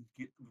to get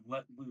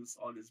let loose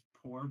on his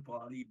poor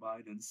body,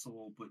 mind, and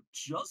soul. But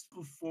just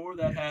before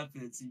that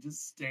happens, he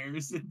just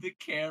stares at the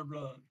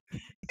camera.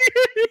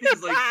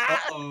 He's like,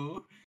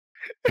 "Uh-oh.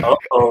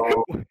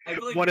 Uh-oh.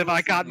 What have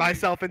I got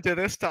myself into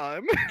this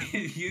time?"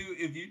 If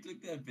you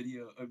took that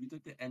video, if you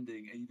took the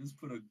ending and you just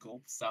put a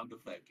gulp sound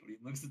effect when he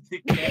looks at the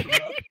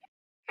camera,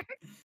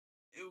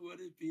 it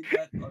wouldn't be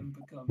that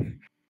unbecoming.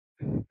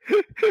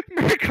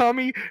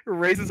 Murakami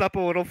raises up a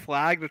little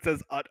flag that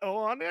says "Uh-oh"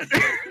 on it.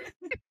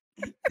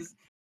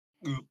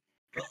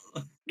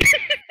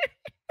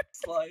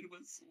 Slide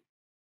whistle.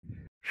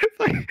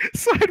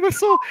 Slide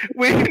whistle.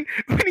 When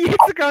he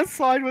hits the gun,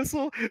 slide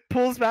whistle,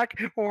 pulls back.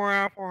 Dude,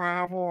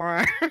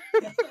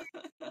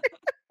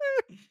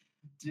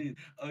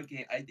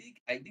 okay, I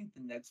think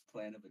the next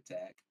plan of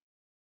attack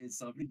is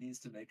somebody needs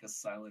to make a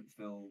silent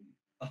film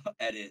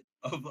edit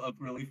of a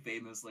really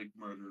famous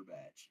murder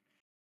match.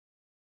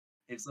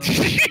 If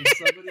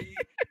somebody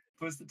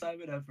puts the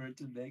time and effort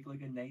to make a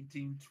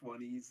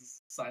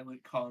 1920s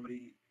silent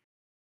comedy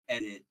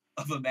edit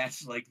of a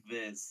match like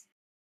this,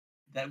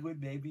 that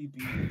would maybe be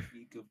the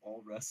peak of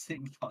all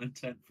wrestling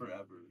content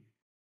forever.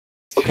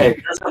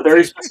 Okay, there's a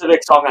very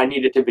specific song I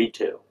need it to be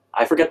too.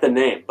 I forget the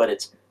name, but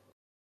it's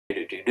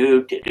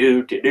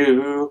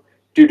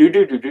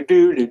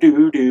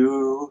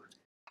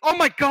Oh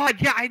my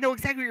god, yeah, I know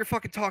exactly what you're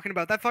fucking talking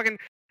about. That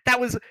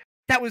was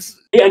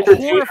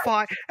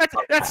horrifying.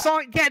 That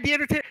song, yeah, The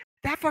Entertainer.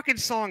 That fucking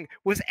song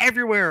was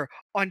everywhere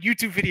on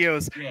YouTube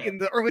videos in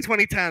the early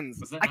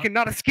 2010s. I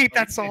cannot escape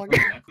that song.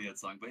 Exactly that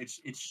song, but it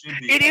should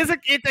be. It's a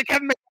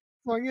Kevin McDonald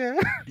song, yeah.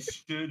 It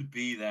should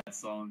be that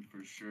song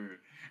for sure.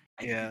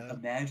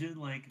 Imagine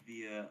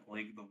the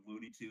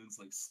Looney Tunes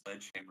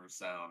sledgehammer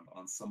sound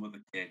on some of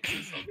the kicks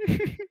or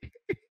something.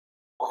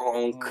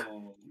 Bonk.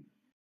 Oh,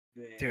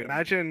 Dude,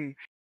 imagine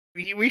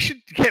we should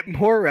get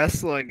more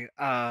wrestling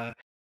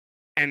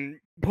and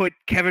put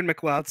Kevin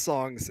MacLeod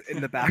songs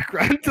in the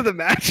background to the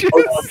matches.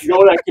 Oh, you know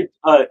what I could?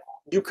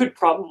 You could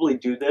probably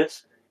do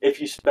this if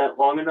you spent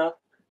long enough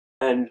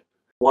and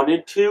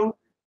wanted to.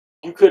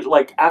 You could,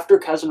 like, after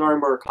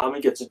Kazunari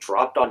Murakami gets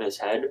dropped on his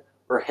head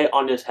or hit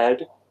on his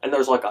head, and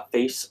there's like a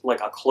face,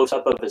 like a close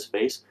up of his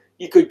face.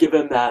 You could give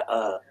him that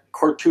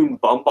cartoon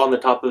bump on the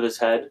top of his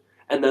head,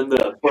 and then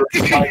the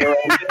birds fly around.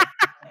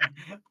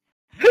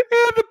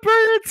 Yeah, the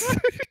birds.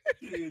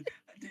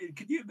 Dude,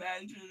 can you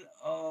imagine?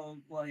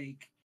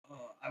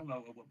 I don't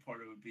know what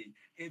part it would be.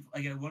 If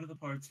like at one of the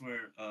parts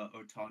where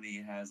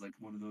Otani has like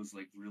one of those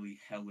like really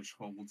hellish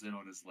holds in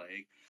on his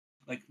leg,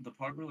 like the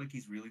part where like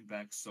he's reeling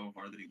back so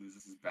hard that he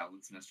loses his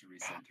balance and has to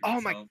recenter Oh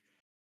himself.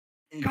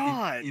 My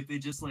God! If it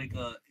just like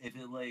if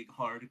it like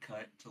hard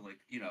cut to like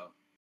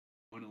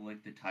one of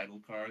like the title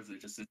cards,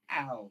 it just says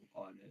 "ow"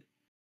 on it.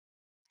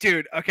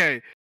 Dude,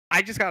 okay,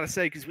 I just gotta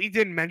say because we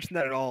didn't mention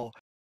that at all.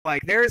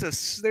 Like there's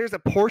a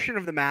portion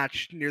of the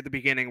match near the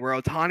beginning where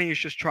Otani is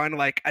just trying to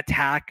like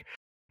attack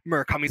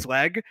Murakami's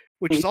leg,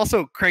 which is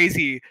also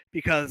crazy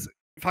because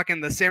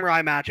fucking the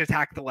samurai match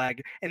attacked the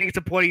leg, and he gets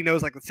a bloody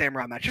nose like the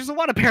samurai match. There's a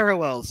lot of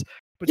parallels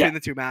between the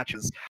two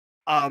matches.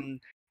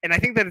 And I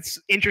think that it's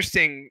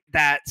interesting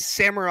that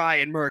Samurai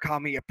and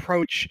Murakami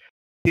approach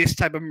this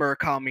type of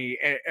Murakami,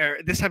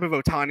 this type of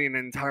Otani in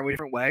an entirely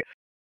different way.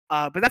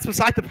 But that's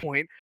beside the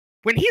point.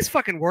 When he's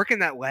fucking working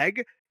that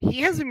leg,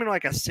 he has him in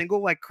like a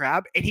single leg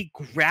grab, and he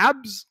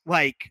grabs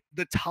like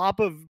the top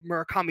of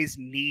Murakami's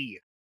knee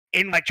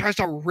and like tries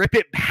to rip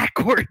it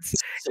backwards.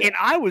 And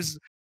I was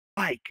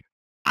like,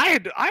 I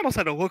almost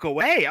had to look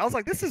away. I was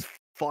like, this is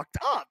fucked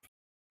up.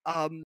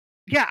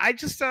 Yeah,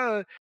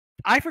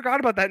 I forgot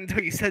about that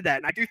until you said that,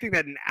 and I do think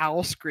that an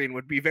owl screen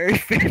would be very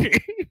fitting.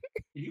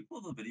 Can you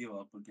pull the video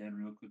up again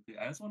real quickly?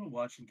 I just want to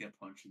watch him get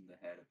punched in the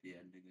head at the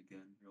ending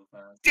again real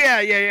fast.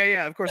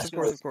 Yeah. Of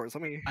course.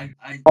 Let me.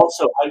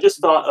 I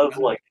just thought of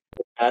like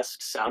the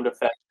best sound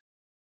effect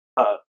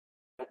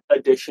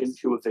addition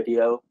to a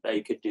video that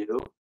you could do.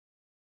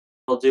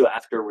 I'll do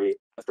after we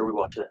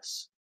watch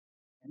this.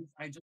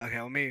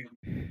 Okay, let me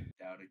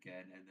out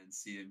again and then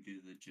see him do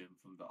the gym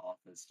from the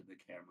office to the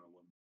camera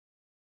one.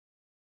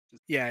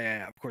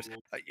 Yeah, of course.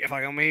 If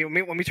I let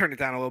me turn it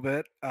down a little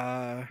bit.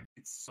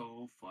 It's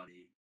so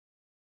funny.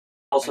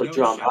 Also,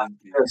 John, can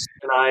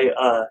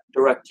I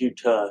direct you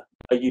to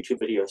a YouTube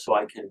video so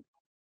I can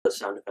put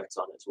sound effects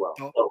on as well?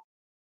 Oh.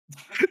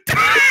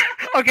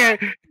 Okay.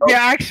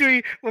 Yeah,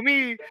 actually, let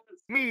me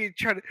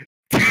try to.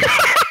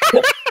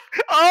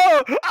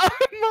 Oh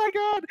my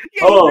God!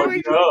 Yeah,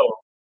 no!